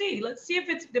 Well, let's see. Let's see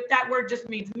if that word just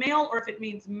means male or if it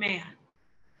means man.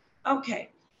 Okay.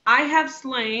 I have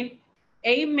slain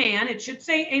a man. It should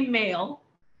say a male.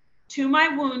 To my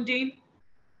wounding.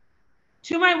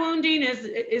 To my wounding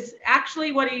is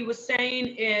actually what he was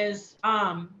saying is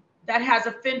that has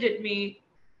offended me.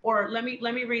 Or let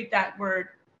me read that word.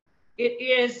 It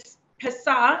is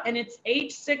Pesah, and it's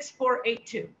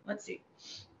H6482. Let's see.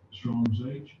 Strong's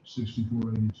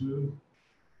H6482.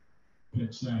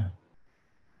 Pesah.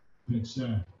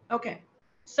 Okay.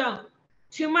 So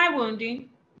to my wounding,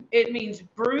 it means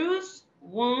bruise,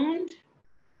 wound.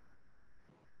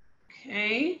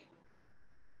 Okay.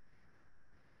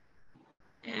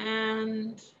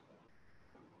 And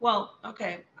well,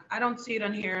 okay. I don't see it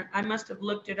on here. I must have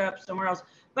looked it up somewhere else.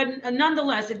 But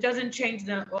nonetheless, it doesn't change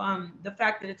the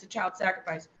fact that it's a child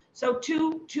sacrifice. So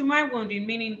to my wounding,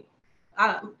 meaning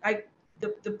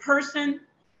the person,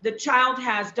 the child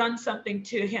has done something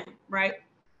to him, right?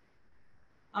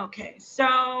 Okay,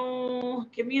 so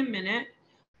give me a minute.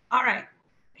 All right,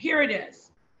 here it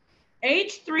is.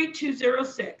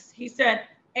 H3206. He said,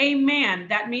 a man,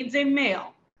 that means a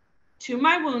male, to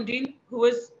my wounding, who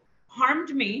has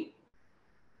harmed me,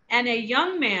 and a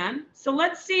young man. So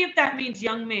let's see if that means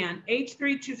young man.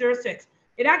 H3206.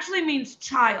 It actually means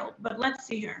child, but let's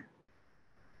see here.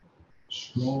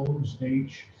 Strong's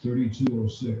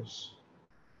H3206.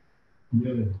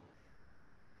 Yelid.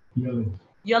 Yelid.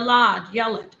 Yalad,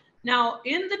 Yelid. Now,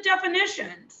 in the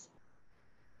definitions,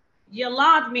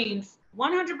 Yalad means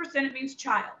 100% it means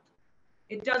child.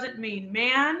 It doesn't mean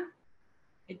man.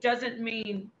 It doesn't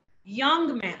mean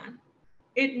young man.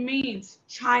 It means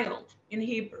child in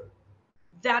Hebrew.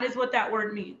 That is what that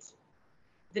word means.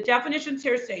 The definitions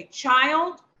here say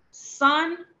child,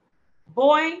 son,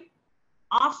 boy,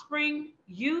 offspring,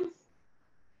 youth.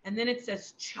 And then it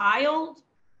says child,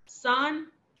 son,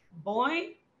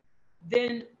 boy.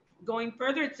 Then going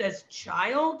further, it says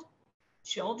child,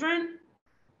 children.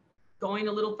 Going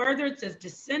a little further, it says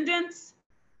descendants.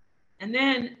 And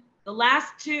then the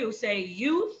last two say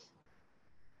youth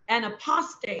and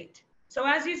apostate. So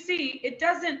as you see, it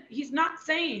doesn't, he's not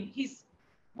saying, he's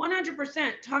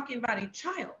 100% talking about a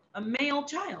child, a male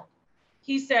child.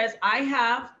 He says, I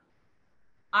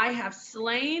have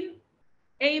slain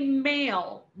a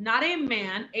male, not a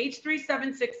man.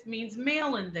 H376 means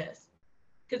male in this,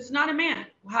 because it's not a man.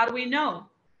 How do we know?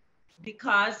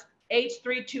 Because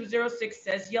H3206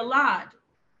 says Yalad.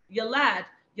 Yalad.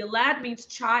 Yalad means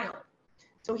child.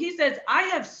 So he says, I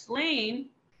have slain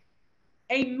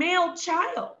a male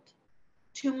child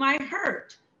to my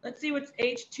hurt. Let's see what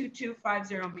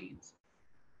H2250 means.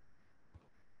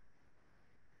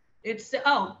 It's,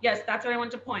 oh, yes, that's what I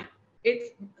want to point. It's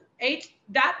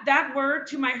that word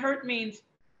to my hurt means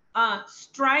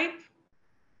stripe,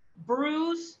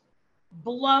 bruise,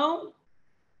 blow,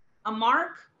 a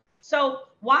mark. So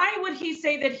why would he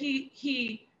say that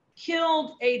he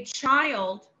killed a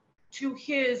child to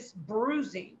his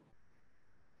bruising?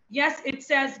 Yes, it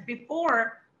says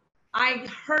before, I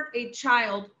hurt a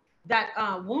child that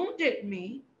wounded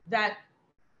me, that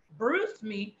bruised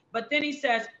me, but then he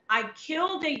says, I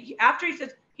killed after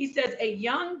he says a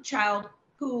young child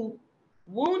who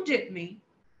wounded me,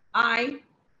 I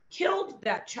killed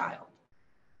that child.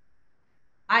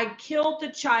 I killed the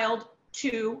child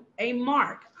to a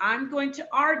mark. I'm going to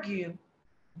argue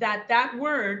that that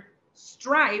word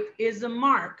stripe is a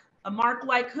mark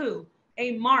like who?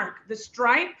 A mark. The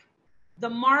stripe, the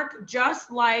mark,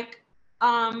 just like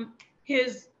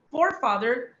his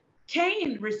forefather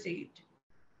Cain received.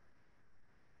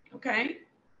 Okay.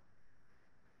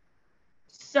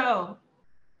 So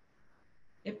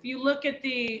if you look at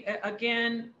the,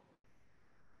 again,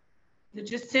 the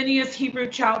Jacinius Hebrew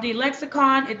Chaldee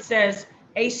Lexicon, it says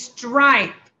a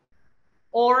stripe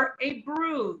or a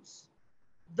bruise,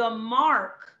 the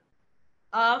mark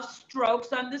of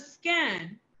strokes on the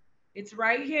skin. It's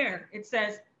right here. It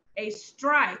says a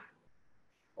stripe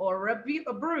or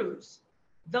a bruise,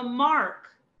 the mark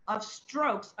of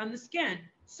strokes on the skin.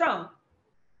 So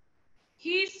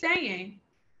he's saying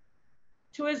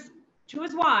to his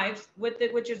wives, with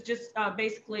it, which is just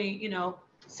basically, you know,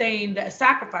 saying the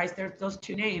sacrifice. There's those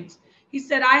two names. He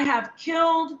said, I have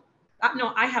killed,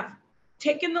 I have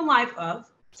taken the life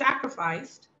of,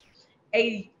 sacrificed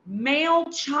a male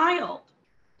child.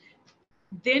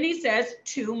 Then he says,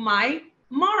 to my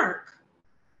mark.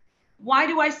 Why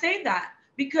do I say that?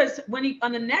 Because when he,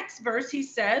 on the next verse, he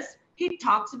says, he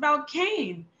talks about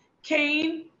Cain.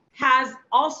 Cain has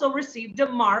also received a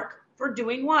mark for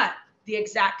doing what? The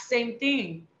exact same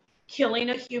thing, killing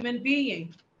a human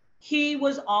being. He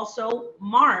was also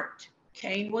marked.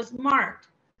 Cain was marked.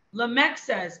 Lamech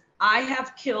says, I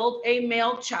have killed a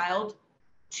male child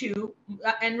to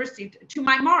and received to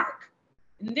my mark.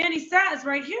 And then he says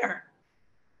right here,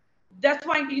 that's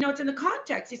why, you know, it's in the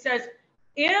context. He says,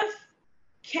 if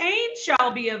Cain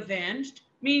shall be avenged,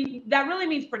 mean that really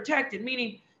means protected,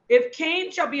 meaning if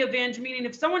Cain shall be avenged, meaning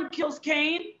if someone kills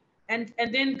Cain and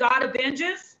then God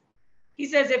avenges, he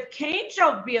says, if Cain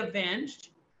shall be avenged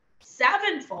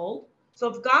sevenfold. So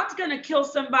if God's going to kill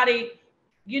somebody,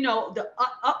 you know, the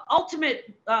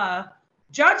ultimate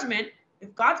judgment,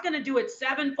 if God's going to do it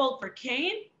sevenfold for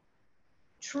Cain,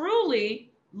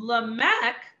 truly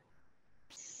Lamech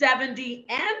 70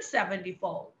 and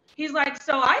 70-fold. He's like,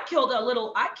 so I killed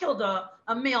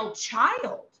a male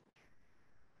child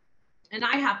and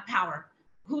I have power.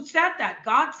 Who said that?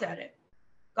 God said it.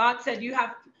 God said, you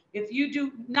have, if you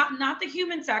do not the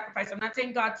human sacrifice. I'm not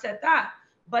saying God said that,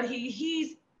 but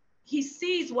he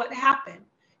sees what happened.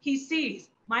 He sees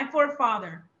my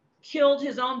forefather killed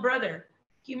his own brother.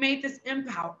 He made this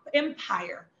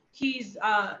empire. He's,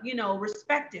 you know,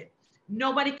 respected.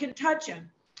 Nobody can touch him.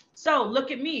 So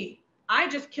look at me. I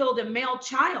just killed a male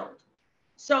child.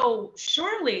 So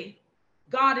surely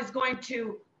God is going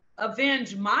to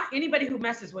avenge anybody who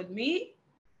messes with me,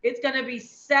 it's going to be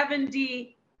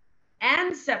 70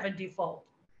 and 70-fold.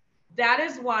 That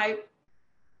is why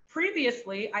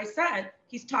previously I said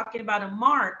he's talking about a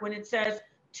mark when it says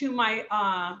to my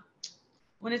heart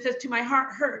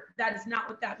hurt. That is not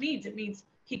what that means. It means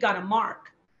he got a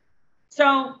mark.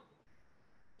 So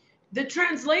the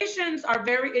translations are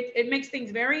it makes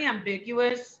things very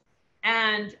ambiguous,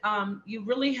 and you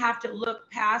really have to look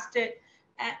past it.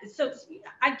 So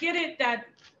I get it that,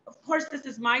 of course, this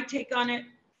is my take on it.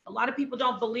 A lot of people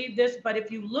don't believe this, but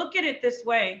if you look at it this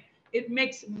way, it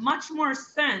makes much more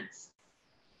sense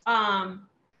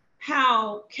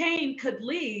how Cain could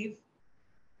leave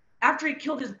after he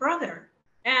killed his brother.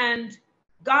 And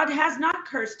God has not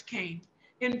cursed Cain.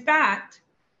 In fact,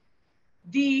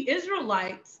 the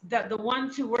Israelites, the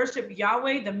ones who worship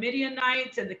Yahweh, the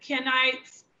Midianites and the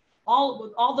Kenites,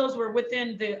 all those were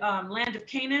within the land of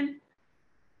Canaan.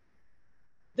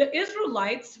 The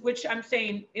Israelites, which I'm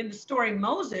saying in the story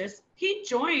Moses, he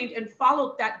joined and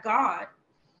followed that God.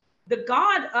 The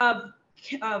God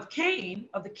of Cain,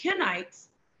 of the Kenites,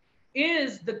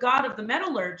 is the God of the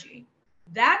metallurgy.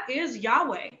 That is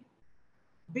Yahweh.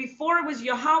 Before it was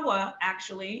Yahweh,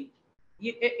 actually,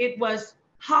 it was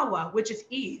Hawa, which is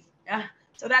Eve.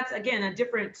 So that's, again, a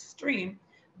different stream.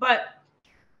 But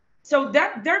so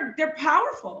that they're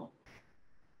powerful.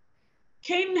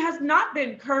 Cain has not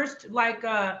been cursed like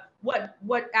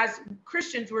what as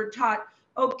Christians were taught.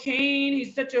 Oh, Cain,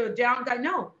 he's such a down guy.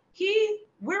 No,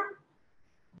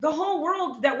 the whole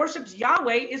world that worships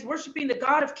Yahweh is worshiping the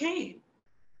God of Cain.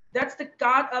 That's the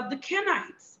God of the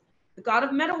Kenites, the God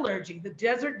of metallurgy, the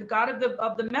desert, the God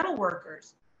of the metal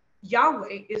workers.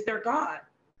 Yahweh is their God.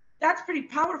 That's pretty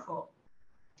powerful.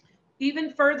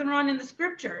 Even further on in the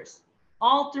scriptures,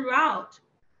 all throughout,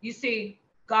 you see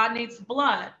God needs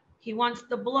blood. He wants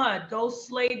the blood. Go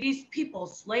slay these people.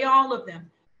 Slay all of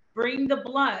them. Bring the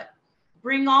blood.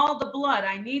 Bring all the blood.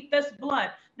 I need this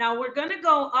blood. Now we're going to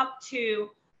go up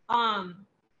to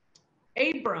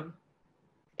Abram.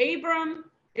 Abram,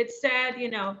 it said,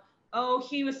 oh,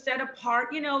 he was set apart.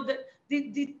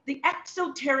 The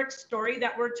exoteric story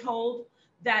that we're told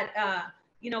that,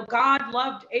 God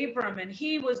loved Abram and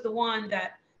he was the one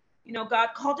that, God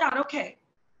called out. Okay,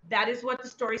 that is what the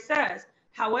story says.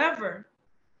 However,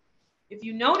 if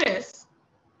you notice,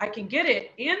 I can get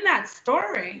it in that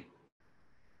story.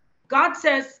 God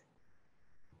says,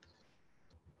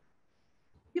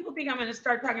 people think I'm going to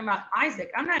start talking about Isaac.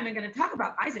 I'm not even going to talk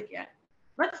about Isaac yet.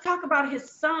 Let's talk about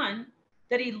his son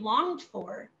that he longed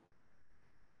for,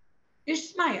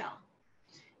 Ishmael.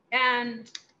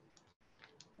 And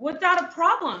without a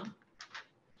problem,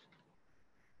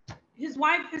 his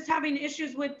wife is having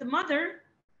issues with the mother.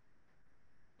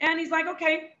 And he's like,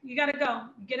 okay, you got to go,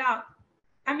 get out.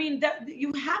 I mean, that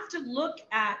you have to look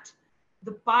at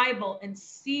the Bible and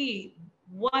see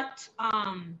what,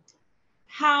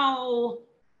 how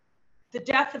the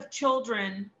death of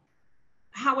children,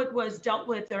 how it was dealt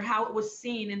with or how it was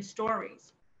seen in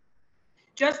stories.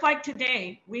 Just like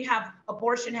today, we have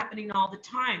abortion happening all the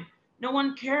time. No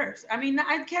one cares. I mean,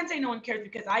 I can't say no one cares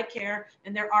because I care,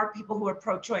 and there are people who are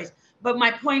pro-choice. But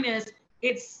my point is,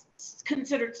 it's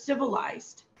considered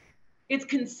civilized. It's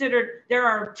considered, there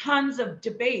are tons of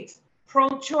debates,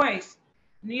 pro-choice,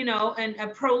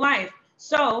 and pro-life.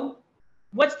 So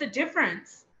what's the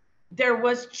difference? There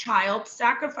was child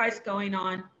sacrifice going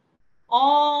on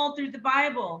all through the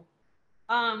Bible.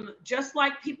 Just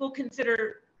like people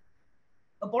consider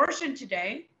abortion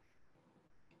today,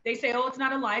 they say, oh, it's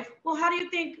not a life. Well, how do you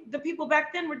think the people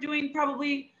back then were doing?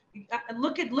 Probably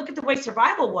look at the way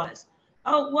survival was.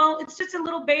 Oh, well, it's just a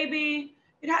little baby.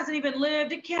 It hasn't even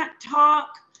lived. It can't talk.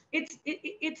 It's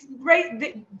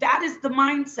right. That is the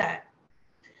mindset.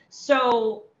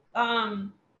 So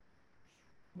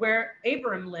where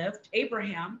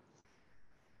Abraham,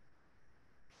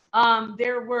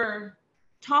 there were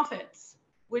Tophets,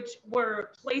 which were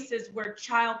places where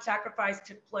child sacrifice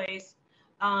took place.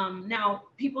 Now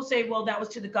people say, well, that was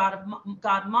to the God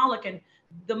Moloch, and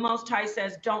the Most High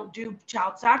says don't do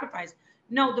child sacrifice.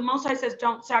 No, the Most High says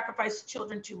don't sacrifice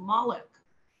children to Moloch.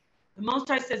 The Most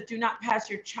High says do not pass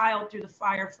your child through the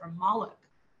fire for Moloch.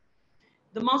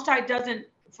 The Most High doesn't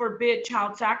forbid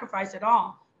child sacrifice at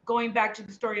all. Going back to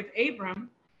the story of Abram,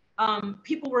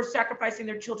 people were sacrificing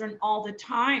their children all the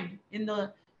time in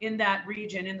that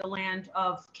region, in the land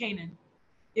of Canaan.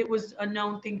 It was a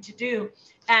known thing to do.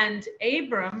 And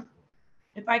Abram,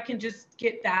 if I can just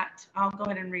get that, I'll go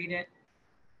ahead and read it.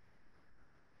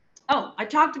 Oh, I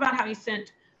talked about how he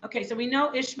sent. Okay, so we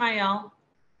know Ishmael.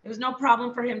 It was no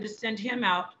problem for him to send him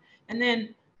out. And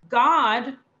then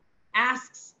God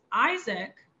asks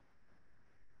Isaac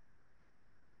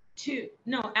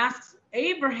asks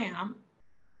Abraham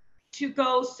to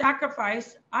go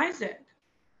sacrifice Isaac.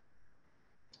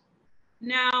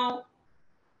 Now,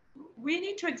 we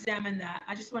need to examine that.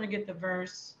 I just want to get the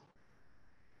verse.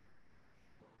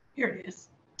 Here it is.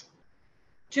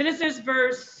 Genesis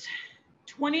verse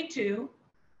 22.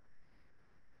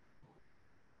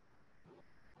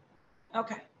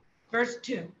 Okay, verse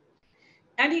 2.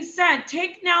 And he said,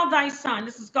 take now thy son.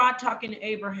 This is God talking to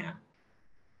Abraham.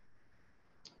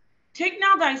 Take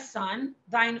now thy son,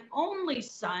 thine only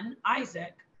son,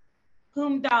 Isaac,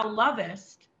 whom thou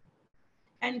lovest,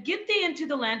 and get thee into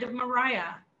the land of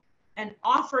Moriah, and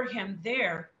offer him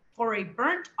there for a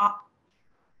burnt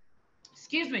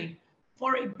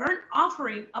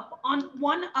offering upon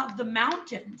one of the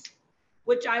mountains,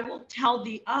 which I will tell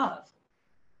thee of.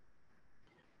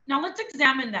 Now let's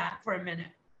examine that for a minute.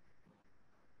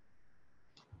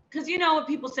 Because you know what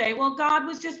people say, well, God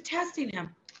was just testing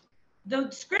him.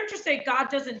 The scriptures say God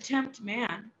doesn't tempt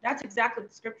man. That's exactly what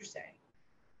the scriptures say.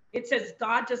 It says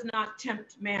God does not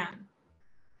tempt man.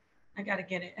 I gotta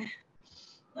get it.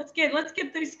 Let's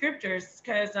get these scriptures,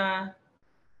 because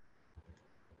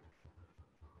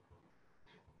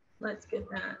let's get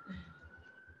that.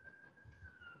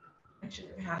 I should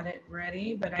have had it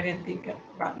ready, but I didn't think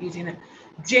about using it.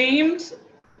 James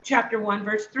chapter 1,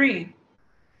 verse 3.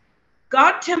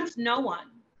 God tempts no one.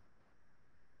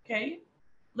 Okay?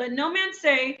 Let no man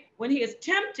say when he is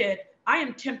tempted, I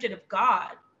am tempted of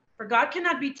God. For God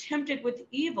cannot be tempted with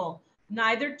evil,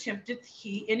 neither tempteth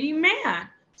he any man.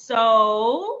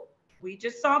 So we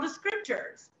just saw the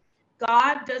scriptures.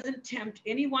 God doesn't tempt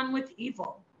anyone with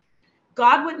evil.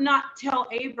 God would not tell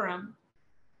Abram,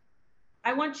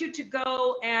 I want you to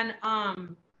go and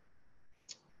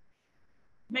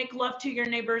make love to your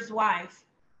neighbor's wife.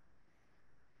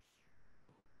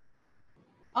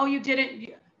 Oh, you didn't,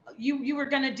 you were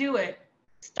going to do it.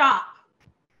 Stop.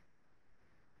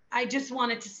 I just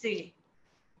wanted to see.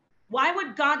 Why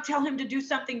would God tell him to do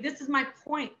something? This is my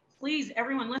point. Please,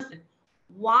 everyone listen.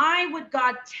 Why would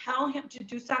God tell him to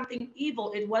do something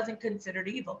evil? It wasn't considered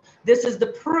evil. This is the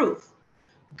proof.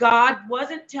 God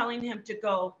wasn't telling him to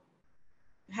go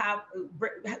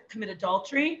commit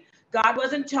adultery. God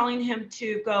wasn't telling him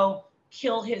to go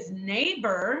kill his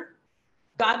neighbor.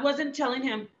 God wasn't telling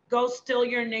him, go steal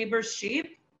your neighbor's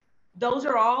sheep. Those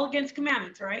are all against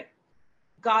commandments, right?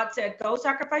 God said, go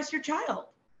sacrifice your child.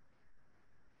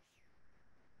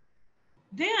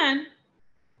 Then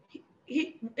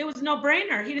it was no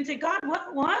brainer. He didn't say, God,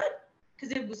 what?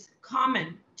 Because it was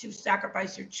common to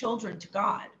sacrifice your children to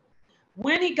God.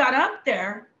 When he got up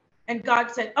there and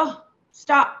God said, oh,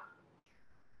 stop.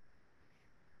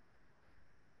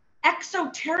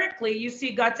 Exoterically, you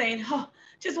see God saying, oh,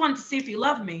 just wanted to see if you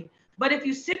love me. But if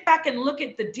you sit back and look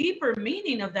at the deeper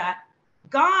meaning of that,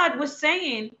 God was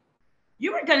saying,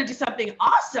 you were going to do something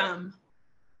awesome.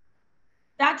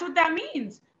 That's what that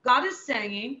means. God is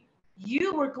saying,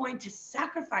 you were going to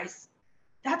sacrifice.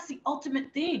 That's the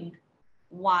ultimate thing.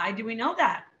 Why do we know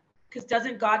that? Because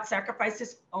doesn't God sacrifice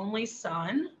his only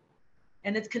son?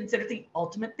 And it's considered the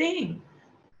ultimate thing.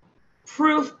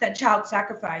 Proof that child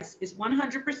sacrifice is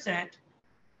 100%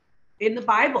 in the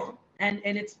Bible, and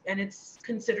it's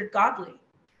considered godly.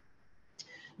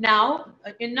 Now,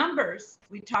 in Numbers,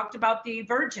 we talked about the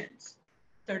virgins.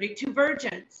 32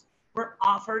 virgins were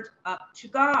offered up to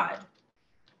God.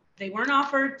 They weren't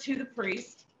offered to the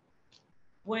priest.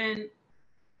 When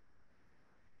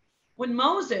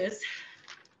Moses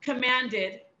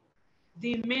commanded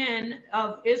the men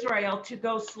of Israel to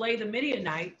go slay the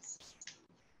Midianites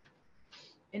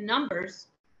in Numbers,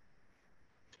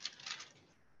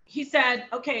 he said,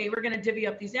 okay, we're going to divvy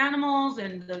up these animals,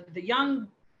 and the young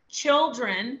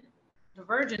children, the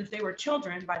virgins, they were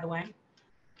children, by the way,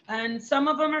 and some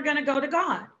of them are going to go to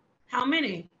God. How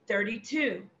many?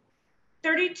 32.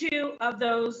 32 of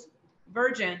those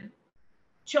virgin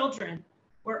children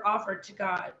were offered to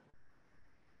God.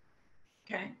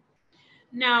 Okay.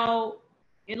 Now,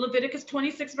 in Leviticus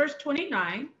 26, verse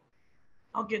 29,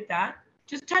 I'll get that.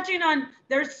 Just touching on,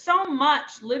 there's so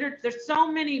much literature, there's so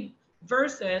many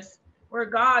verses where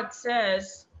God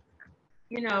says,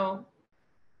 you know,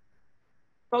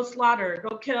 go slaughter,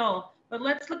 go kill. But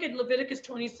let's look at Leviticus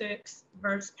 26,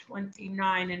 verse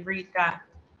 29 and read that.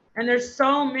 And there's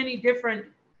so many different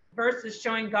verses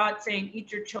showing God saying,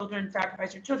 eat your children,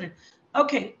 sacrifice your children.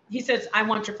 Okay, he says, I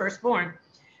want your firstborn.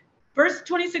 Verse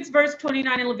 26, verse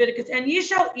 29 in Leviticus, and ye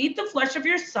shall eat the flesh of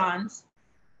your sons,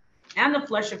 and the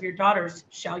flesh of your daughters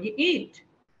shall ye eat.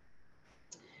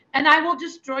 And I will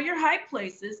destroy your high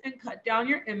places, and cut down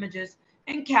your images,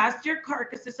 and cast your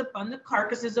carcasses upon the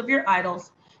carcasses of your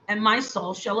idols, and my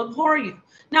soul shall abhor you.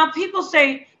 Now people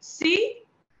say, see,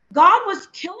 God was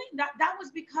killing that. That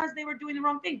was because they were doing the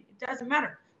wrong thing. It doesn't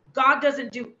matter. God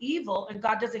doesn't do evil, and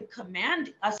God doesn't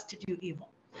command us to do evil.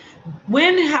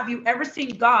 When have you ever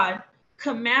seen God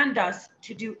command us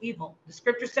to do evil? The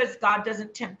scripture says God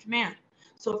doesn't tempt man.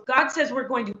 So if God says we're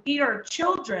going to eat our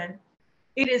children,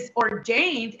 it is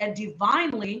ordained and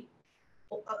divinely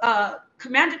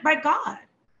commanded by God.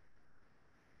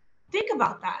 Think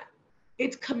about that.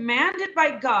 It's commanded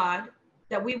by God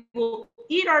that we will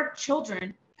eat our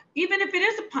children, even if it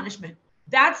is a punishment.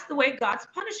 That's the way God's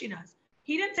punishing us.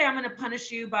 He didn't say, I'm going to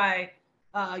punish you by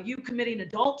you committing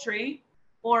adultery,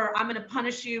 or I'm going to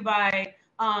punish you by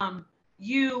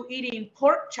you eating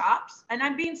pork chops. And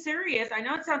I'm being serious. I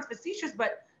know it sounds facetious,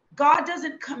 but God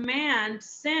doesn't command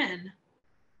sin.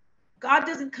 God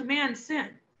doesn't command sin.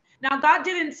 Now, God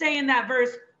didn't say in that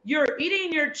verse, you're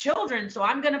eating your children, so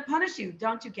I'm going to punish you.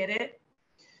 Don't you get it?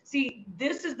 See,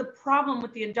 this is the problem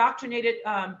with the indoctrinated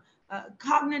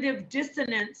cognitive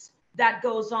dissonance that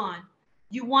goes on.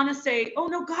 You want to say, oh,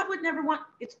 no, God would never want.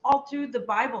 It's all through the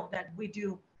Bible that we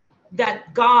do,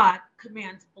 that God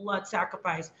commands blood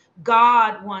sacrifice.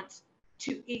 God wants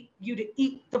to you to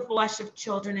eat the flesh of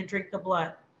children and drink the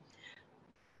blood.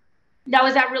 Now,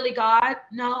 is that really God?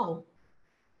 No.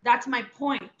 That's my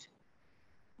point.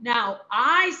 Now,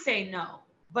 I say no,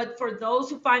 but for those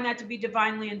who find that to be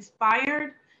divinely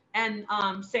inspired and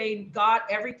say God,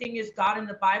 everything is God in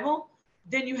the Bible,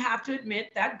 then you have to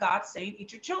admit that God's saying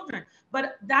eat your children.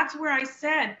 But that's where I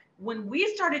said, when we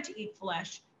started to eat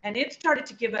flesh and it started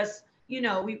to give us, you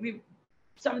know, we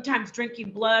sometimes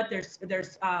drinking blood, there's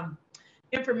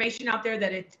information out there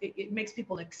that it makes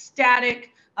people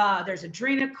ecstatic. There's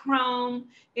adrenochrome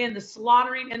in the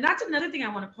slaughtering. And that's another thing I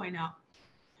want to point out,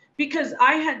 because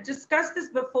I had discussed this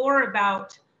before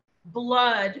about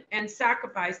blood and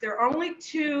sacrifice. There are only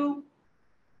two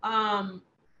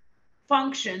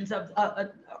functions of,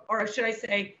 or should I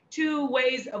say, two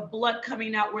ways of blood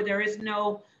coming out where there is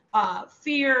no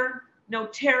fear, no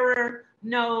terror,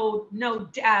 no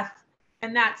death.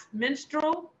 And that's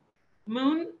menstrual,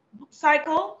 moon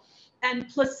cycle, and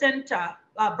placenta,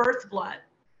 birth blood.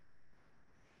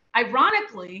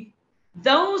 Ironically,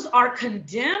 those are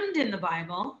condemned in the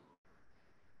Bible.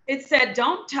 It said,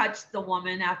 don't touch the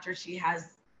woman after she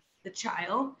has the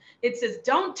child. It says,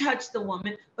 don't touch the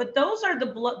woman, but those are the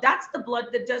blood. That's the blood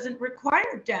that doesn't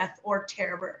require death or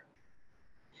terror.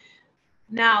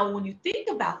 Now, when you think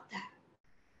about that,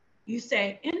 you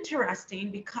say, interesting,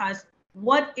 because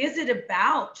what is it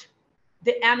about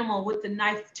the animal with the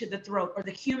knife to the throat, or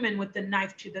the human with the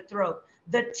knife to the throat?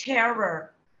 The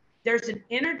terror. There's an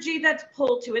energy that's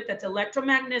pulled to it, that's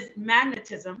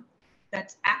electromagnetism,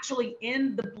 that's actually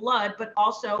in the blood, but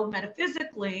also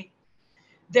metaphysically,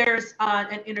 there's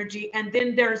an energy, and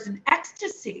then there's an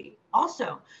ecstasy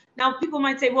also. Now, people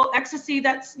might say, well, ecstasy,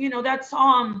 that's, you know, that's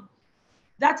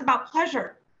about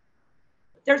pleasure.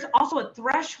 There's also a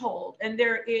threshold, and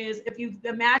there is, if you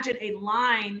imagine a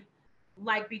line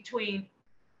like between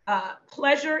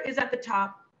pleasure is at the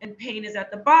top and pain is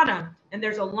at the bottom, and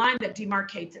there's a line that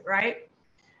demarcates it, right?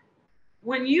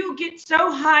 When you get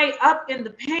so high up in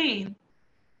the pain,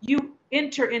 you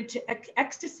enter into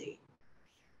ecstasy.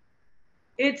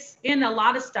 It's in a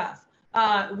lot of stuff.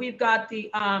 We've got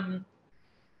the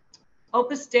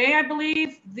Opus Dei, I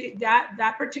believe,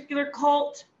 that particular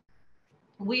cult.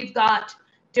 We've got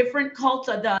different cults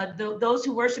of those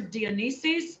who worship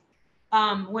Dionysus,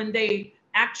 when they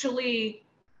actually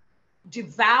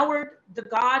devoured the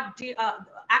god.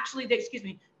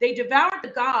 They devoured the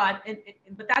god,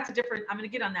 but that's a different. I'm going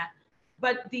to get on that.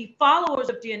 But the followers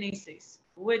of Dionysus,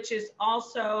 which is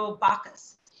also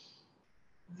Bacchus,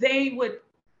 they would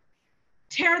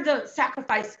tear the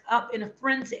sacrifice up in a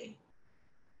frenzy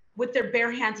with their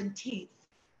bare hands and teeth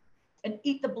and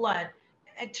eat the blood,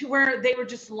 and to where they were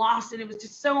just lost, and it was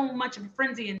just so much of a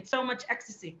frenzy and so much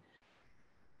ecstasy.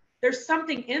 There's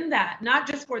something in that, not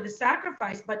just for the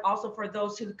sacrifice, but also for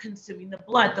those who are consuming the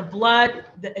blood. The blood,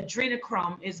 the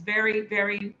adrenochrome, is very,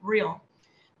 very real.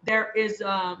 There is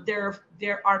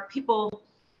there are people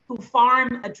who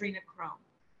farm adrenochrome.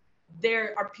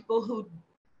 There are people who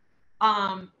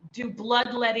do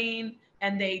bloodletting,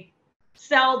 and they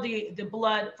sell the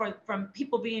blood from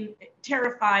people being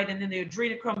terrified, and then the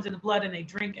adrenochrome's in the blood and they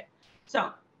drink it.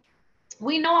 So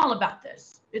we know all about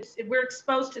this. We're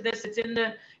exposed to this.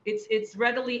 It's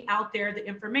readily out there, the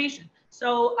information.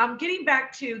 So I'm getting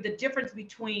back to the difference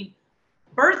between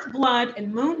birth blood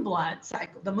and moon blood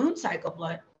cycle, the moon cycle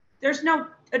blood. There's no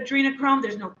adrenochrome,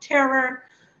 there's no terror,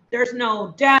 there's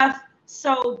no death.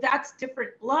 So that's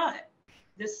different blood.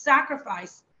 The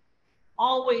sacrifice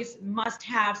always must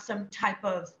have some type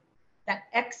of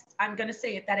I'm going to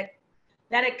say it,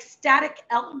 that ecstatic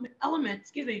element,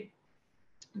 excuse me,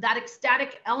 that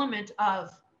ecstatic element of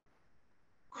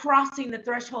crossing the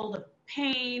threshold of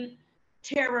pain,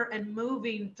 terror, and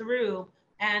moving through,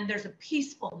 and there's a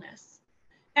peacefulness.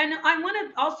 And I want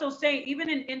to also say, even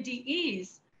in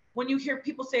NDEs, when you hear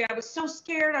people say, I was so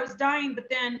scared, I was dying, but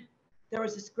then there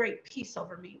was this great peace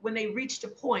over me. When they reached a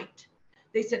point,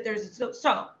 they said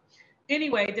so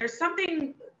anyway, there's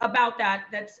something about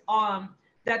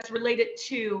that's related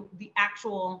to the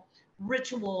actual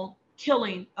ritual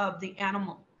killing of the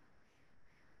animal.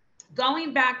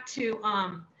 Going back to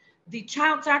the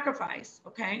child sacrifice,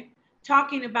 okay,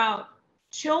 talking about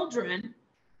children,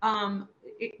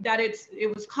 that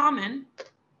it was common,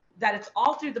 that it's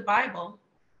all through the Bible.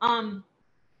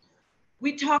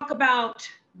 We talk about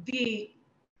the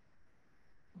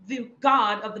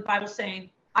God of the Bible saying,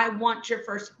 I want your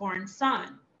firstborn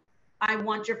son. I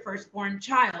want your firstborn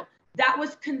child. That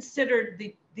was considered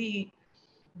the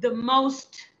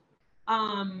most,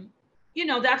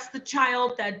 that's the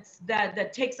child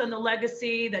that takes on the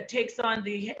legacy, that takes on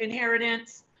the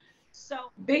inheritance.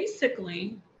 So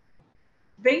basically,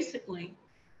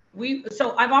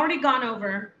 so I've already gone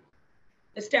over,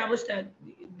 established that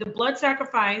the blood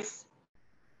sacrifice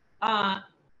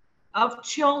of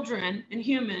children and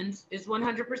humans is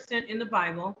 100% in the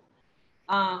Bible.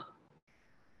 I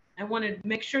want to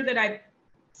make sure that I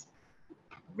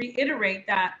reiterate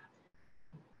that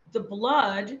the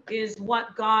blood is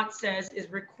what God says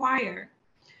is required.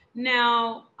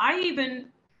 Now, I even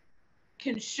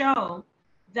can show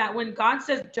that when God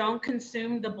says don't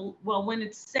consume when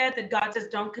it's said that God says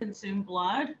don't consume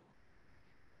blood,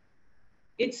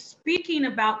 it's speaking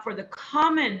about for the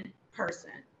common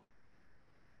person,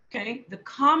 okay? The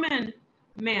common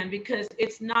man, because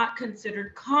it's not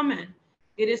considered common.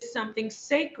 It is something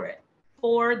sacred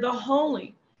for the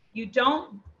holy. You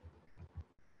don't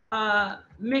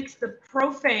mix the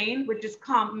profane, which is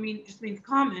common, just means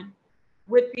common,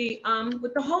 with the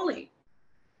holy,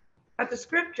 at the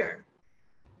scripture.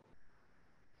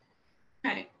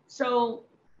 Okay, so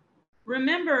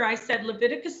remember I said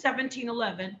Leviticus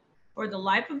 17:11, for the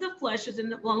life of the flesh is in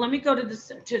the, well, let me go to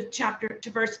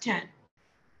verse 10.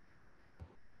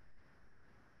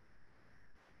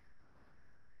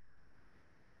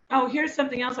 Oh, here's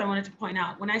something else I wanted to point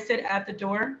out. When I said at the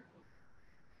door,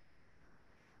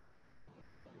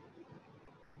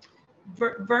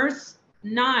 verse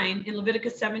 9 in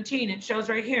Leviticus 17, it shows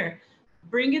right here,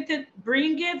 bringeth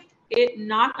it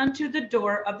not unto the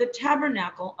door of the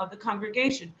tabernacle of the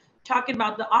congregation, talking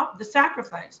about the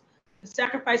sacrifice. The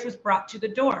sacrifice was brought to the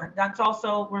door. That's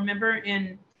also, remember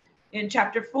in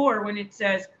chapter 4, when it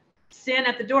says sin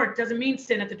at the door, it doesn't mean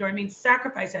sin at the door, it means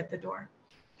sacrifice at the door.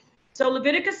 So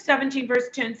Leviticus 17 verse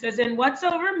 10 says, and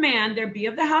whatsoever man there be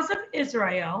of the house of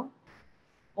Israel,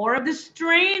 or of the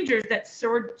strangers that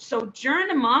sojourn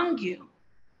among you,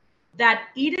 that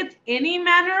eateth any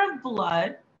manner of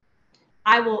blood,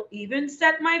 I will even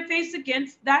set my face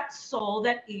against that soul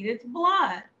that eateth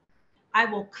blood. I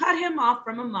will cut him off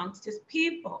from amongst his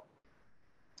people.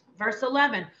 Verse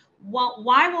 11, well,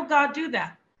 why will God do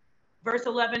that? Verse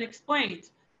 11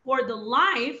 explains, for the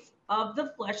life of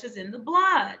the flesh is in the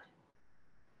blood,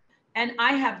 and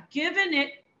I have given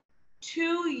it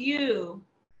to you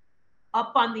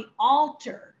upon the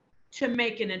altar to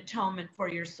make an atonement for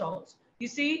your souls. You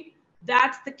see,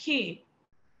 that's the key.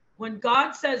 When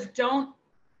God says don't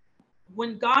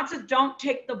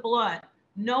take the blood,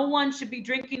 no one should be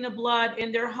drinking the blood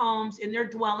in their homes, in their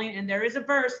dwelling. And there is a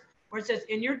verse where it says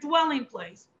in your dwelling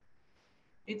place.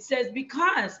 It says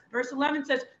because, verse 11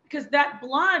 says, because that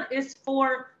blood is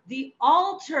for the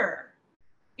altar.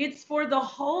 It's for the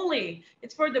holy.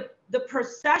 It's for the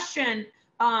procession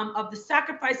of the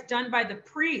sacrifice done by the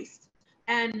priest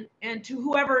and to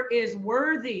whoever is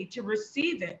worthy to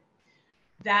receive it.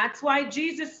 That's why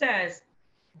Jesus says,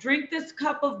 drink this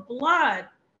cup of blood.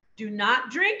 Do not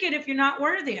drink it if you're not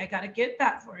worthy. I got to get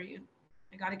that for you.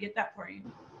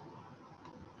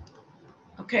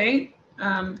 Okay.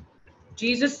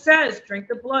 Jesus says, drink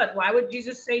the blood. Why would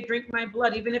Jesus say, drink my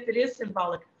blood, even if it is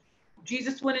symbolic?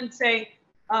 Jesus wouldn't say,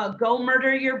 go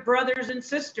murder your brothers and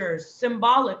sisters,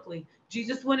 symbolically.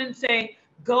 Jesus wouldn't say,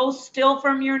 go steal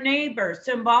from your neighbor,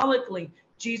 symbolically.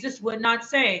 Jesus would not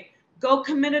say, go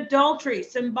commit adultery,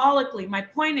 symbolically. My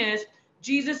point is,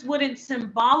 Jesus wouldn't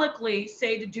symbolically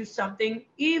say to do something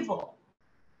evil.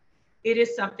 It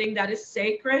is something that is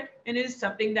sacred, and it is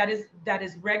something that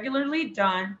is regularly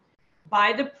done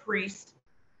by the priest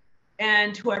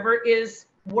and whoever is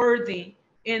worthy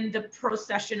in the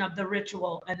procession of the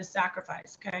ritual and the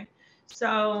sacrifice, okay?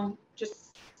 So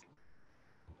just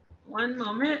one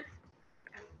moment.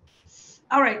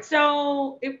 All right,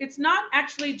 so it's not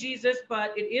actually Jesus,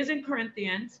 but it is in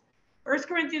Corinthians. 1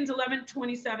 Corinthians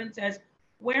 11:27 says,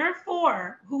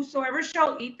 wherefore, whosoever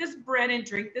shall eat this bread and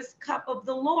drink this cup of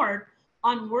the Lord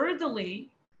unworthily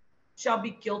shall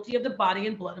be guilty of the body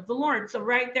and blood of the Lord. So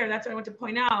right there, that's what I want to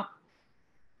point out.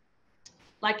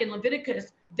 Like in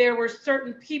Leviticus, there were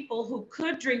certain people who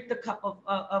could drink the cup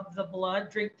of the blood,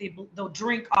 drink the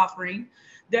drink offering.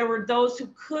 There were those who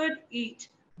could eat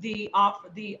the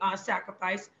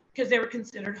sacrifice because they were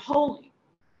considered holy.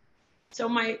 So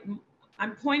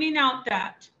I'm pointing out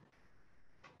that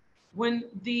when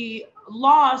the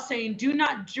law saying do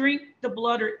not drink the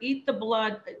blood or eat the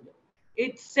blood,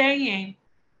 it's saying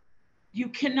you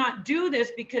cannot do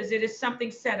this because it is something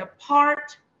set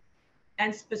apart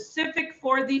and specific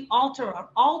for the altar.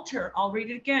 I'll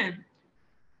read it again.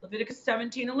 Leviticus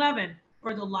 17:11.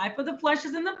 For the life of the flesh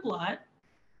is in the blood,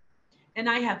 and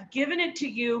I have given it to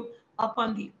you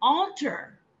upon the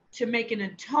altar to make an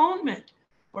atonement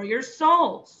for your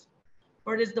souls.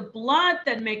 For it is the blood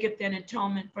that maketh an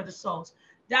atonement for the souls.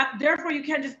 That therefore you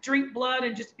can't just drink blood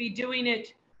and just be doing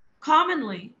it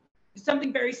commonly. It's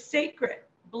something very sacred,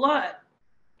 blood.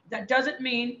 That doesn't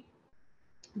mean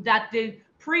that the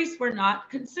priests were not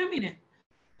consuming it.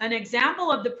 An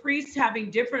example of the priests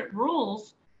having different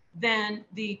rules than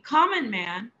the common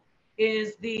man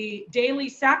is the daily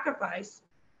sacrifice,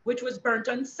 which was burnt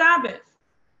on Sabbath.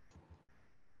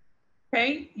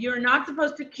 Okay, you're not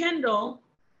supposed to kindle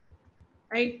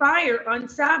a fire on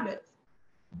Sabbath,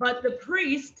 but the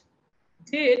priest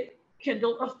did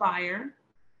kindle a fire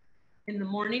in the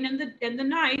morning and the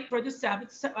night for the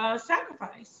Sabbath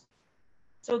sacrifice.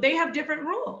 So they have different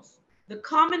rules. The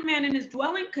common man in his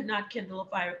dwelling could not kindle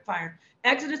a fire.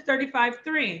 Exodus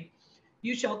 35:3.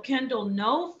 You shall kindle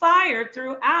no fire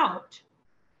throughout.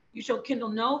 You shall kindle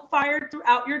no fire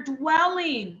throughout your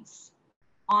dwellings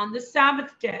on the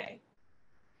Sabbath day.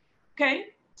 Okay,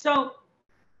 so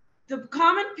the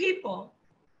common people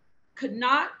could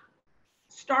not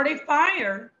start a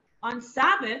fire on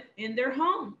Sabbath in their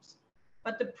homes,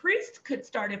 but the priests could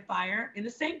start a fire in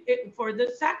the same for the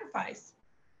sacrifice,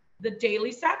 the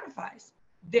daily sacrifice.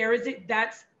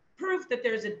 That's proof that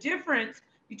there's a difference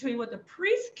between what the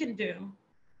priest can do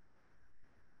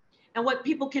and what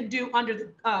people can do under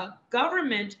the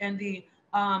government and the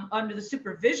under the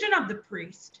supervision of the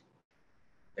priest.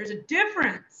 There's a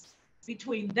difference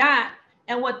between that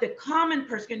and what the common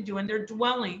person can do in their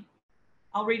dwelling.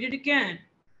 I'll read it again.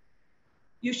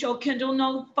 You shall kindle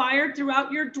no fire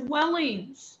throughout your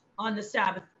dwellings on the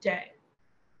Sabbath day.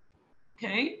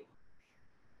 Okay.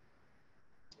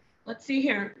 Let's see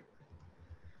here.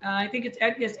 I think it's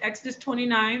Exodus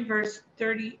 29, verse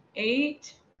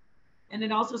 38. And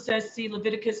it also says, see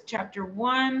Leviticus chapter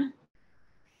 1.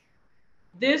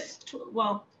 This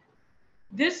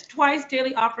twice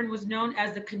daily offering was known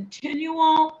as the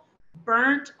continual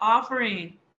burnt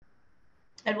offering.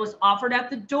 It was offered at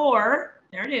the door,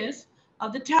 there it is,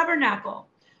 of the tabernacle.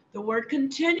 The word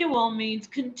continual means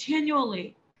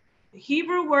continually. The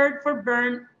Hebrew word for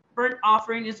burnt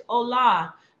offering is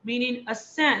olah, meaning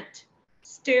ascent,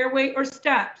 stairway, or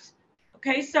steps.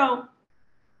 Okay, so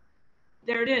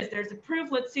there it is. There's the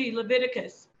proof. Let's see,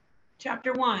 Leviticus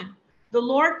chapter 1. The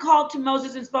Lord called to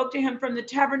Moses and spoke to him from the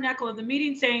tabernacle of the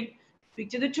meeting, saying, speak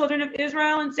to the children of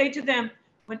Israel and say to them,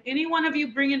 when any one of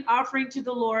you bring an offering to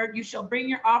the Lord, you shall bring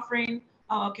your offering.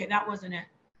 Oh, okay, that wasn't it.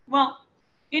 Well,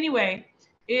 anyway,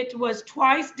 it was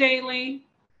twice daily,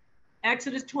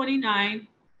 Exodus 29.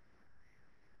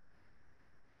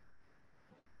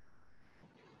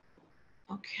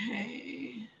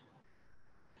 Okay.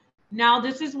 Now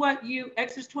this is what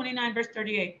Exodus 29, verse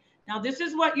 38. Now this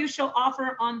is what you shall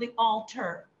offer on the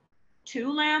altar.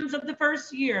 2 lambs of the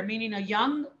first year, meaning a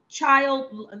young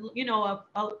child,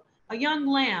 a young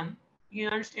lamb, you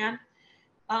understand?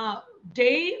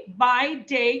 Day by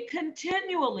day,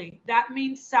 continually. That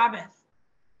means Sabbath.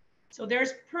 So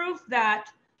there's proof that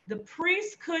the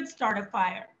priest could start a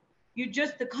fire.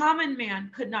 The common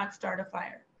man could not start a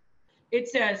fire. It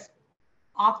says,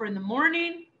 offer in the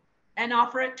morning and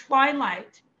offer at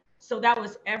twilight. So that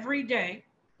was every day.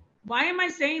 Why am I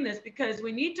saying this? Because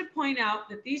we need to point out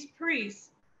that these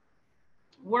priests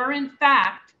were in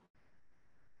fact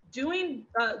doing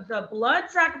the blood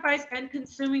sacrifice and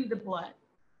consuming the blood.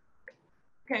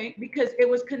 Okay, because it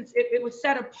was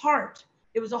set apart.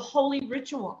 It was a holy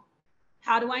ritual.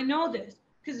 How do I know this?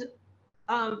 Because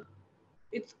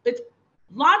it's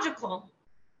logical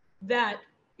that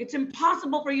it's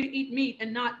impossible for you to eat meat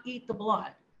and not eat the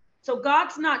blood. So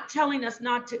God's not telling us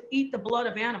not to eat the blood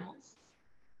of animals.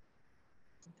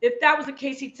 If that was the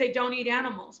case, he'd say don't eat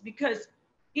animals, because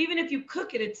even if you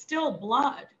cook it, it's still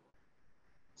blood.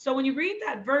 So when you read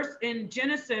that verse in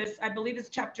Genesis, I believe it's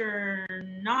chapter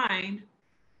 9,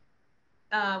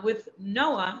 with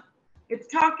Noah, it's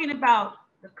talking about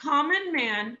the common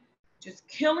man just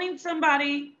killing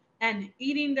somebody and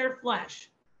eating their flesh.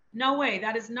 No way.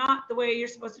 That is not the way you're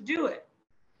supposed to do it.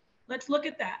 Let's look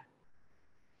at that.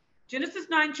 Genesis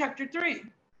 9, chapter 3.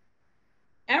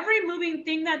 Every moving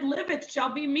thing that liveth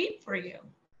shall be meat for you.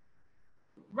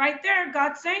 Right there,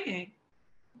 God's saying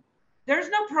there's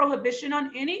no prohibition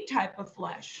on any type of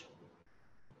flesh.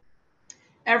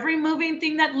 Every moving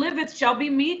thing that liveth shall be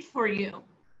meat for you.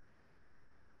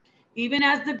 Even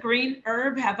as the green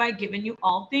herb have I given you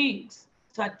all things.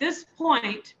 So at this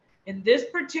point, in this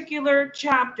particular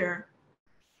chapter,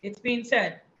 it's being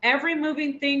said, every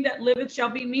moving thing that liveth shall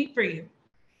be meat for you.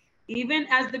 Even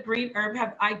as the green herb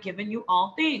have I given you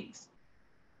all things.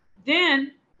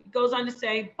 Then it goes on to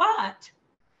say, but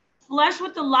flesh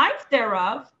with the life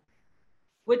thereof,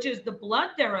 which is the blood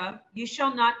thereof, ye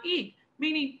shall not eat.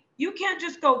 Meaning you can't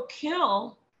just go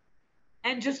kill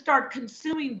and just start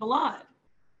consuming blood.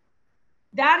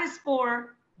 That is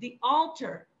for the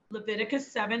altar. Leviticus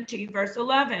 17, verse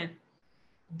 11.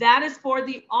 That is for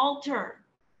the altar.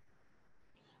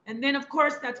 And then, of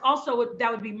course, that's also,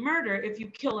 that would be murder if you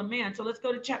kill a man. So let's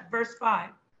go to verse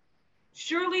 5.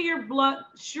 Surely your blood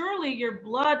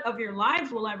of your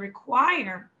lives will I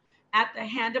require. At the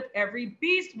hand of every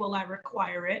beast will I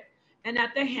require it. And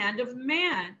at the hand of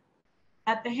man.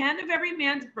 At the hand of every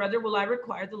man's brother will I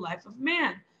require the life of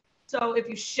man. So if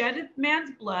you shed a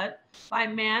man's blood, by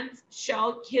man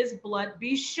shall his blood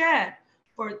be shed.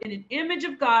 For in an image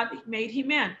of God made he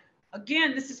man.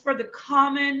 Again, this is for the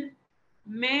common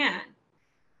man.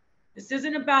 This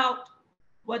isn't about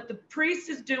what the priest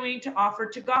is doing to offer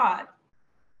to God.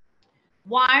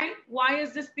 Why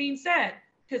is this being said?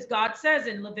 Because God says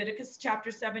in Leviticus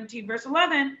chapter 17, verse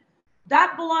 11,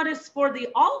 that blood is for the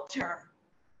altar.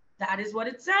 That is what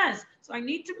it says. So I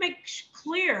need to make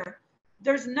clear,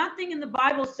 there's nothing in the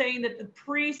Bible saying that the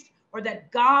priest or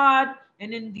that God,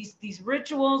 and in these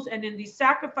rituals and in these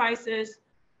sacrifices,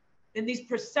 in these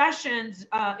processions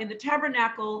in the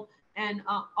tabernacle, and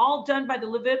all done by the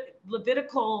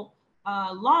Levitical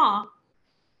law,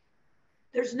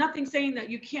 there's nothing saying that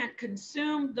you can't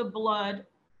consume the blood,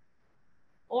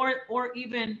 or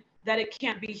even that it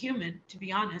can't be human, to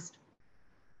be honest.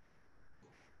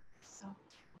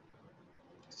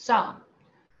 So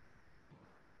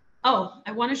oh,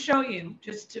 I want to show you,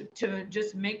 just to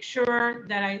just make sure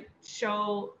that I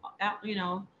show,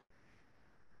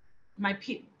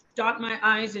 dot my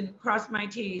I's and cross my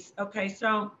T's. Okay,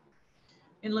 so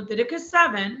in Leviticus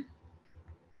 7,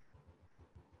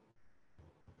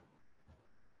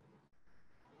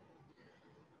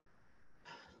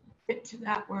 get to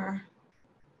that where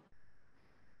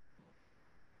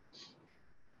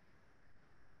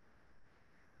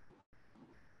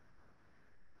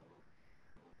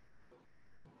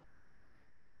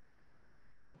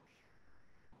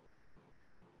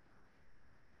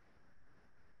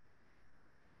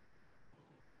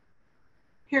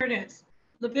here it is.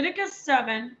 Leviticus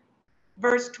 7,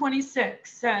 verse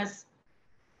 26 says,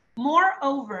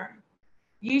 moreover,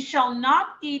 ye shall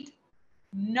not eat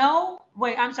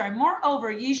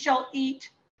moreover, ye shall eat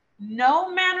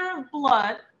no manner of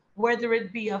blood, whether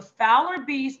it be of fowl or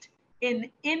beast,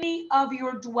 in any of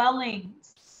your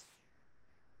dwellings.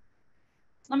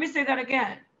 Let me say that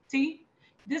again. See,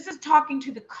 this is talking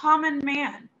to the common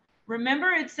man.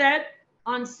 Remember, it said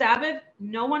on Sabbath,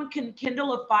 no one can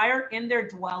kindle a fire in their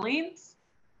dwellings.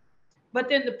 But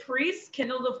then the priests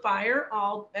kindled a fire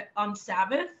all on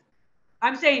Sabbath.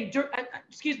 I'm saying,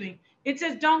 excuse me, it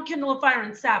says don't kindle a fire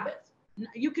on Sabbath.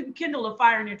 You can kindle a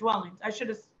fire in your dwellings. I should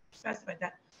have specified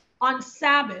that. On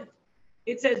Sabbath,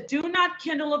 it says do not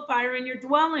kindle a fire in your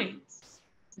dwellings.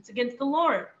 It's against the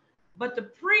Lord. But the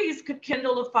priest could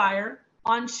kindle a fire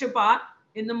on Shabbat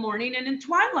in the morning and in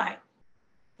twilight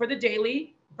for the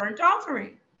daily burnt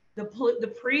offering.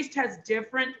 The priest has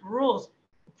different rules.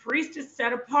 The priest is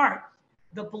set apart.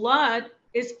 The blood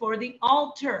is for the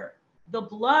altar. The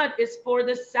blood is for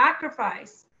the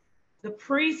sacrifice. The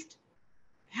priest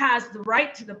has the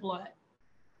right to the blood.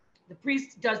 The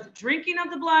priest does the drinking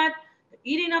of the blood, the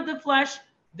eating of the flesh,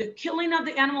 the killing of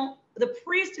the animal. The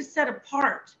priest is set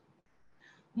apart.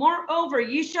 Moreover,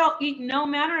 ye shall eat no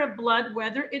manner of blood,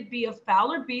 whether it be of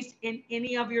fowl or beast, in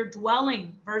any of your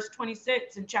dwelling. Verse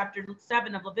 26 in chapter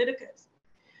 7 of Leviticus.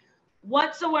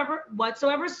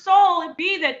 Whatsoever soul it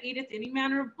be that eateth any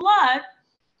manner of blood,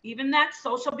 even that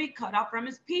soul shall be cut off from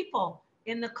his people.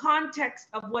 In the context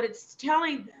of what it's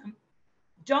telling them,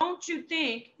 don't you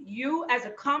think you as a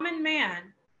common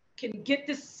man can get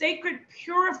this sacred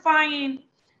purifying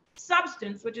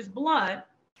substance, which is blood,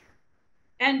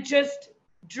 and just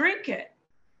drink it?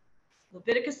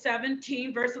 Leviticus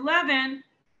 17, verse 11,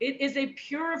 it is a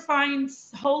purifying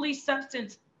holy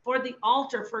substance for the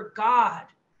altar, for God,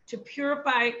 to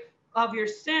purify of your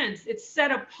sins. It's set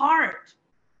apart.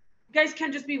 You guys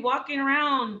can't just be walking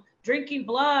around drinking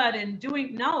blood and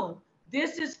doing, no,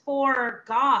 this is for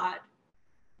God.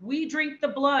 We drink the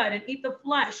blood and eat the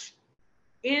flesh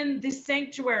in the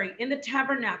sanctuary, in the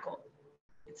tabernacle.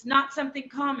 It's not something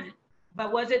common.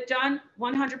 But was it done?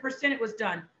 100% it was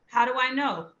done. How do I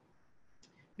know?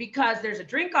 Because there's a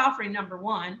drink offering, number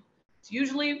one. It's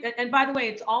usually, and by the way,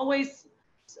 it's always,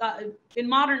 in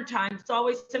modern times, it's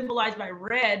always symbolized by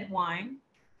red wine.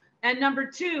 And number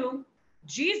two,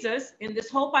 Jesus, in this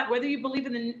whole Bible, whether you believe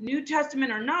in the New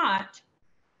Testament or not,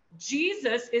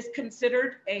 Jesus is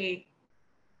considered a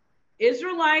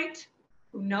Israelite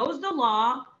who knows the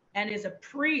law and is a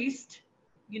priest,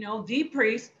 the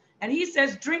priest. And he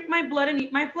says, drink my blood and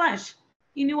eat my flesh.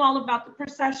 He knew all about the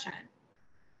procession.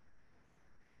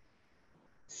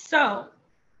 So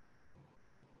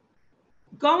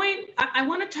I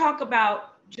want to talk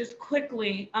about just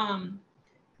quickly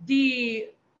the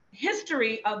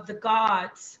history of the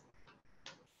gods.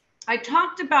 I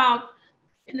talked about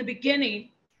in the beginning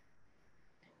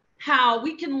how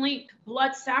we can link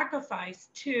blood sacrifice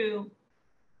to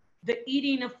the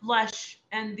eating of flesh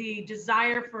and the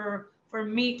desire for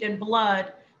meat and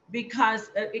blood,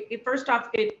 because first off,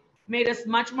 it made us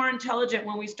much more intelligent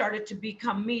when we started to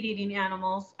become meat-eating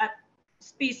animals,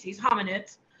 species,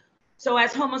 hominids. So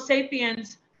as Homo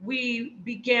sapiens, we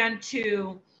began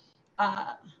to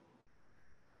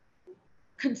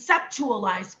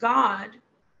conceptualize God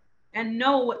and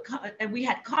know and we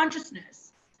had consciousness.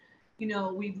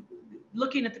 We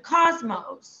looking at the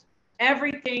cosmos,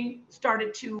 everything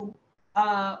started to,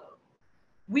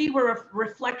 we were a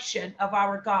reflection of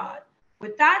our God.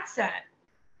 With that said,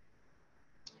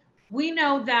 we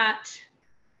know that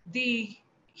the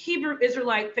Hebrew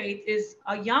Israelite faith is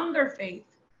a younger faith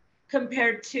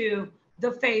compared to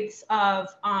the faiths of,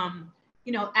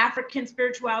 African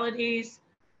spiritualities,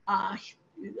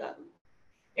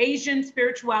 Asian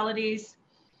spiritualities.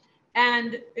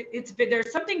 And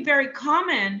there's something very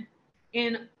common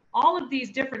in all of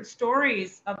these different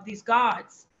stories of these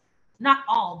gods. Not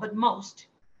all, but most.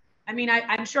 I mean,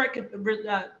 I'm sure I could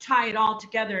tie it all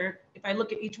together if I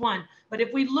look at each one. But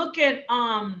if we look at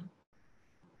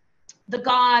the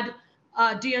god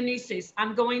Dionysus,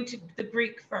 I'm going to the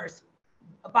Greek first,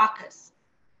 Bacchus.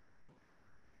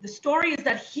 The story is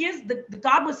that the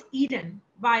god was eaten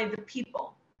by the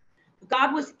people. The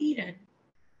god was eaten.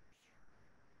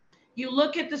 You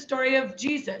look at the story of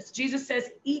Jesus. Jesus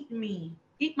says, eat me,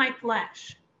 eat my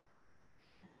flesh.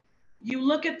 You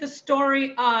look at the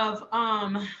story of,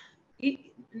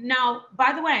 now,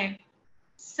 by the way,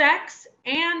 sex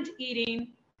and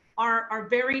eating are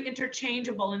very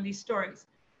interchangeable in these stories.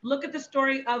 Look at the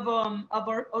story of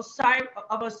Osiris.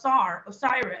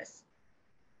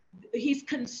 He's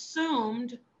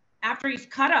consumed after he's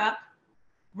cut up,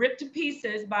 ripped to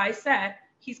pieces by Set.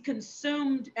 He's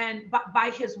consumed and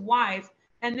by his wife,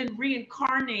 and then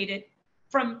reincarnated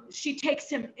she takes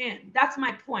him in. That's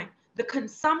my point. The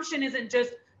consumption isn't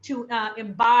just to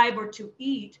imbibe or to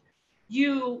eat.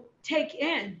 You take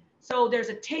in. So there's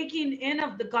a taking in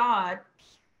of the God,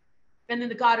 and then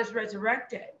the God is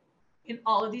resurrected in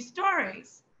all of these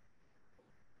stories.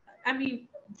 I mean,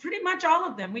 pretty much all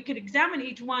of them. We could examine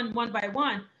each one by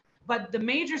one, but the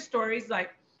major stories,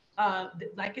 like I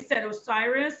said,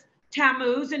 Osiris,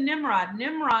 Tammuz, and Nimrod.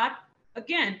 Nimrod,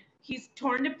 again, he's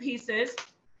torn to pieces.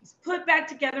 He's put back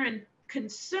together and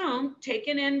consumed,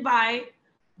 taken in by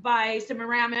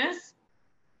Semiramis,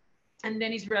 and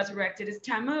then he's resurrected as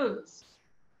Tammuz.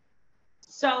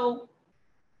 So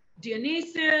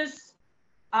Dionysus,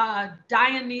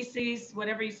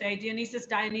 whatever you say, Dionysus,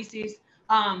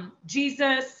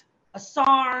 Jesus,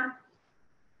 Asar,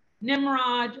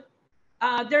 Nimrod.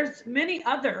 There's many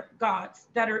other gods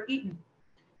that are eaten.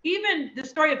 Even the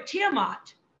story of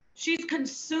Tiamat, she's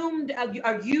consumed,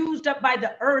 used up by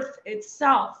the earth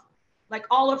itself. Like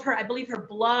all of her, I believe her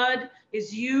blood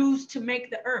is used to make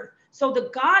the earth. So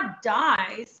the god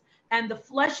dies, and the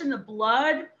flesh and the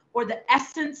blood, or the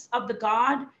essence of the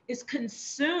god, is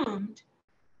consumed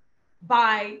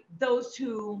by those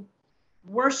who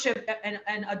worship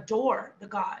and adore the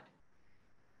god.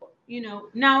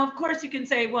 Now, of course, you can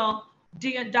say, well,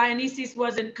 Dionysus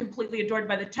wasn't completely adored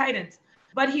by the Titans,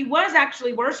 but he was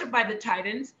actually worshipped by the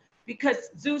Titans because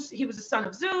Zeus, he was the son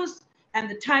of Zeus. and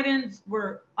the Titans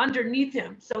were underneath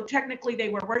him. So technically they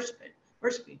were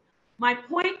worshiping. My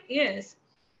point is,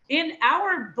 in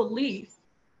our belief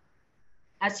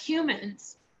as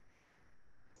humans,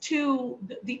 to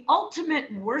the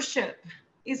ultimate worship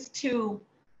is to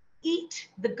eat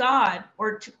the god,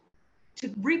 or to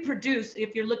reproduce,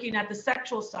 if you're looking at the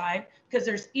sexual side, because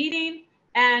there's eating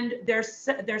and there's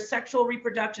sexual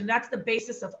reproduction. That's the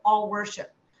basis of all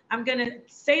worship. I'm going to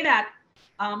say that.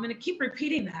 I'm going to keep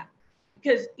repeating that,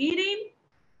 because eating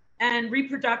and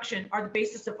reproduction are the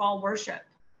basis of all worship.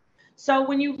 So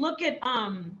when you look at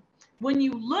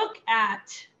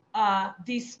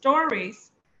these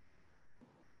stories,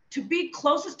 to be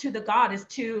closest to the God is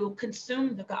to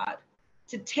consume the God,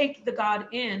 to take the God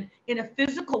in a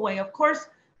physical way. Of course,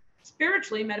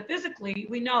 spiritually, metaphysically,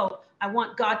 we know I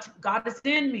want God. God is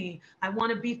in me. I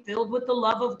want to be filled with the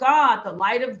love of God, the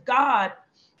light of God.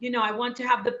 I want to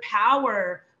have the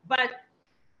power. But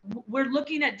we're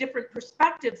looking at different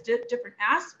perspectives, different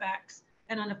aspects.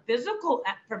 And from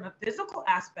a physical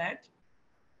aspect,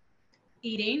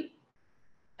 eating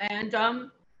and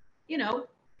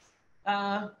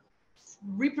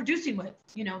reproducing with,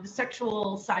 the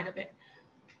sexual side of it.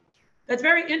 That's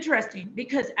very interesting,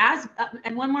 because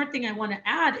and one more thing I want to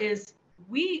add is,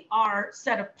 we are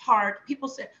set apart. People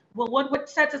say, well, what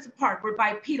sets us apart? We're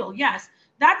bipedal. Yes,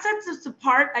 that sets us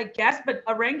apart, I guess. But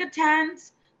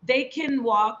orangutans, they can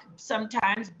walk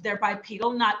sometimes. They're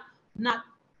bipedal, not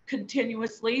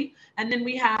continuously. And then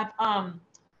we have,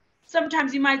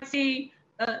 sometimes you might see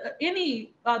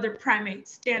any other primate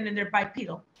standing there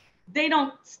bipedal. They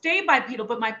don't stay bipedal.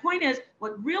 But my point is,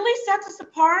 what really sets us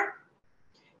apart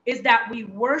is that we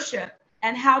worship.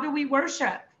 And how do we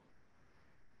worship?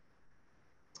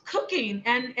 Cooking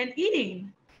and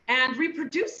eating and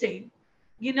reproducing.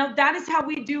 That is how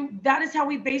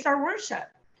we base our worship.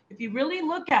 If you really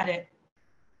look at it,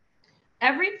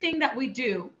 everything that we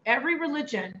do, every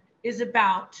religion is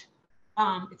about,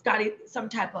 it's got some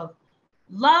type of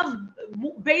love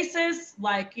basis,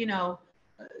 like,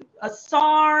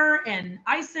 Asar and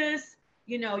Isis.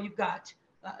 You've got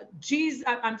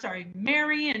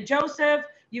Mary and Joseph.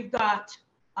 You've got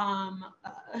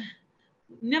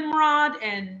Nimrod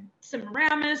and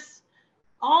Semiramis.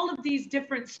 All of these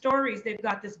different stories, they've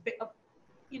got this.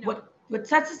 What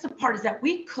sets us apart is that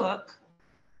we cook.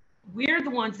 We're the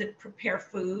ones that prepare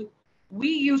food. We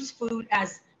use food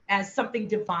as something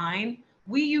divine.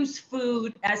 We use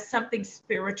food as something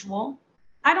spiritual.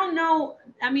 I don't know.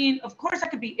 I mean, of course, I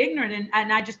could be ignorant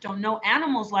and I just don't know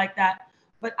animals like that.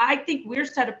 But I think we're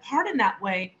set apart in that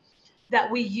way, that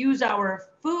we use our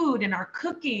food and our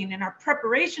cooking and our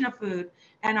preparation of food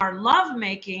and our love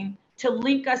making to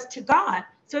link us to God.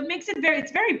 So it makes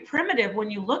it's very primitive when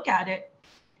you look at it.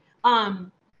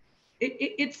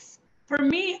 It's, for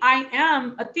me, I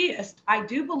am a theist. I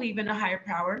do believe in a higher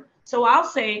power. So I'll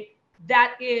say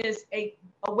that is a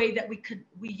way that we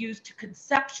use to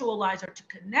conceptualize or to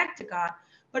connect to God.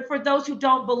 But for those who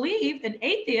don't believe, an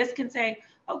atheist can say,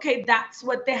 okay, that's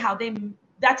how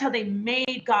they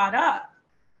made God up,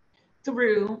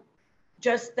 through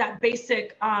just that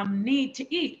basic need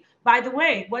to eat. By the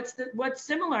way, what's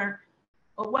similar?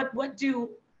 What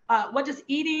does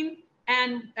eating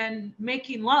and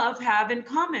making love have in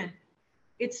common?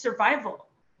 It's survival.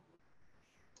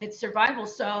 It's survival.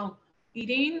 So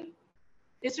eating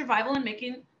is survival, and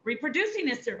reproducing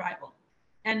is survival.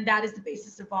 And that is the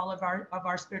basis of all of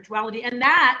our spirituality. And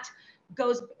that's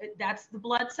the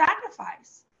blood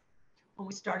sacrifice. When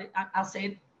we started, I'll say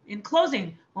it in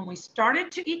closing, when we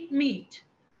started to eat meat,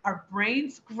 our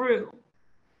brains grew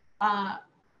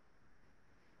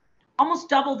almost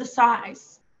double the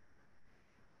size.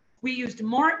 We used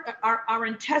more, our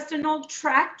intestinal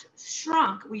tract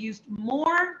shrunk. We used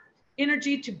more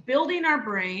energy to building our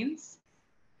brains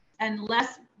and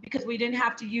less, because we didn't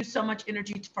have to use so much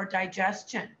energy for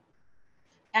digestion.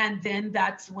 And then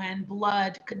that's when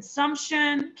blood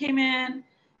consumption came in,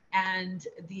 and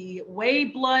the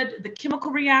the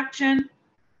chemical reaction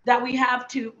that we have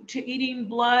to eating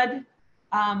blood.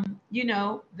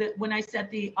 When I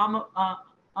said the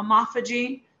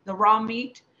homophagy, the raw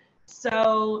meat.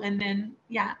 So, and then,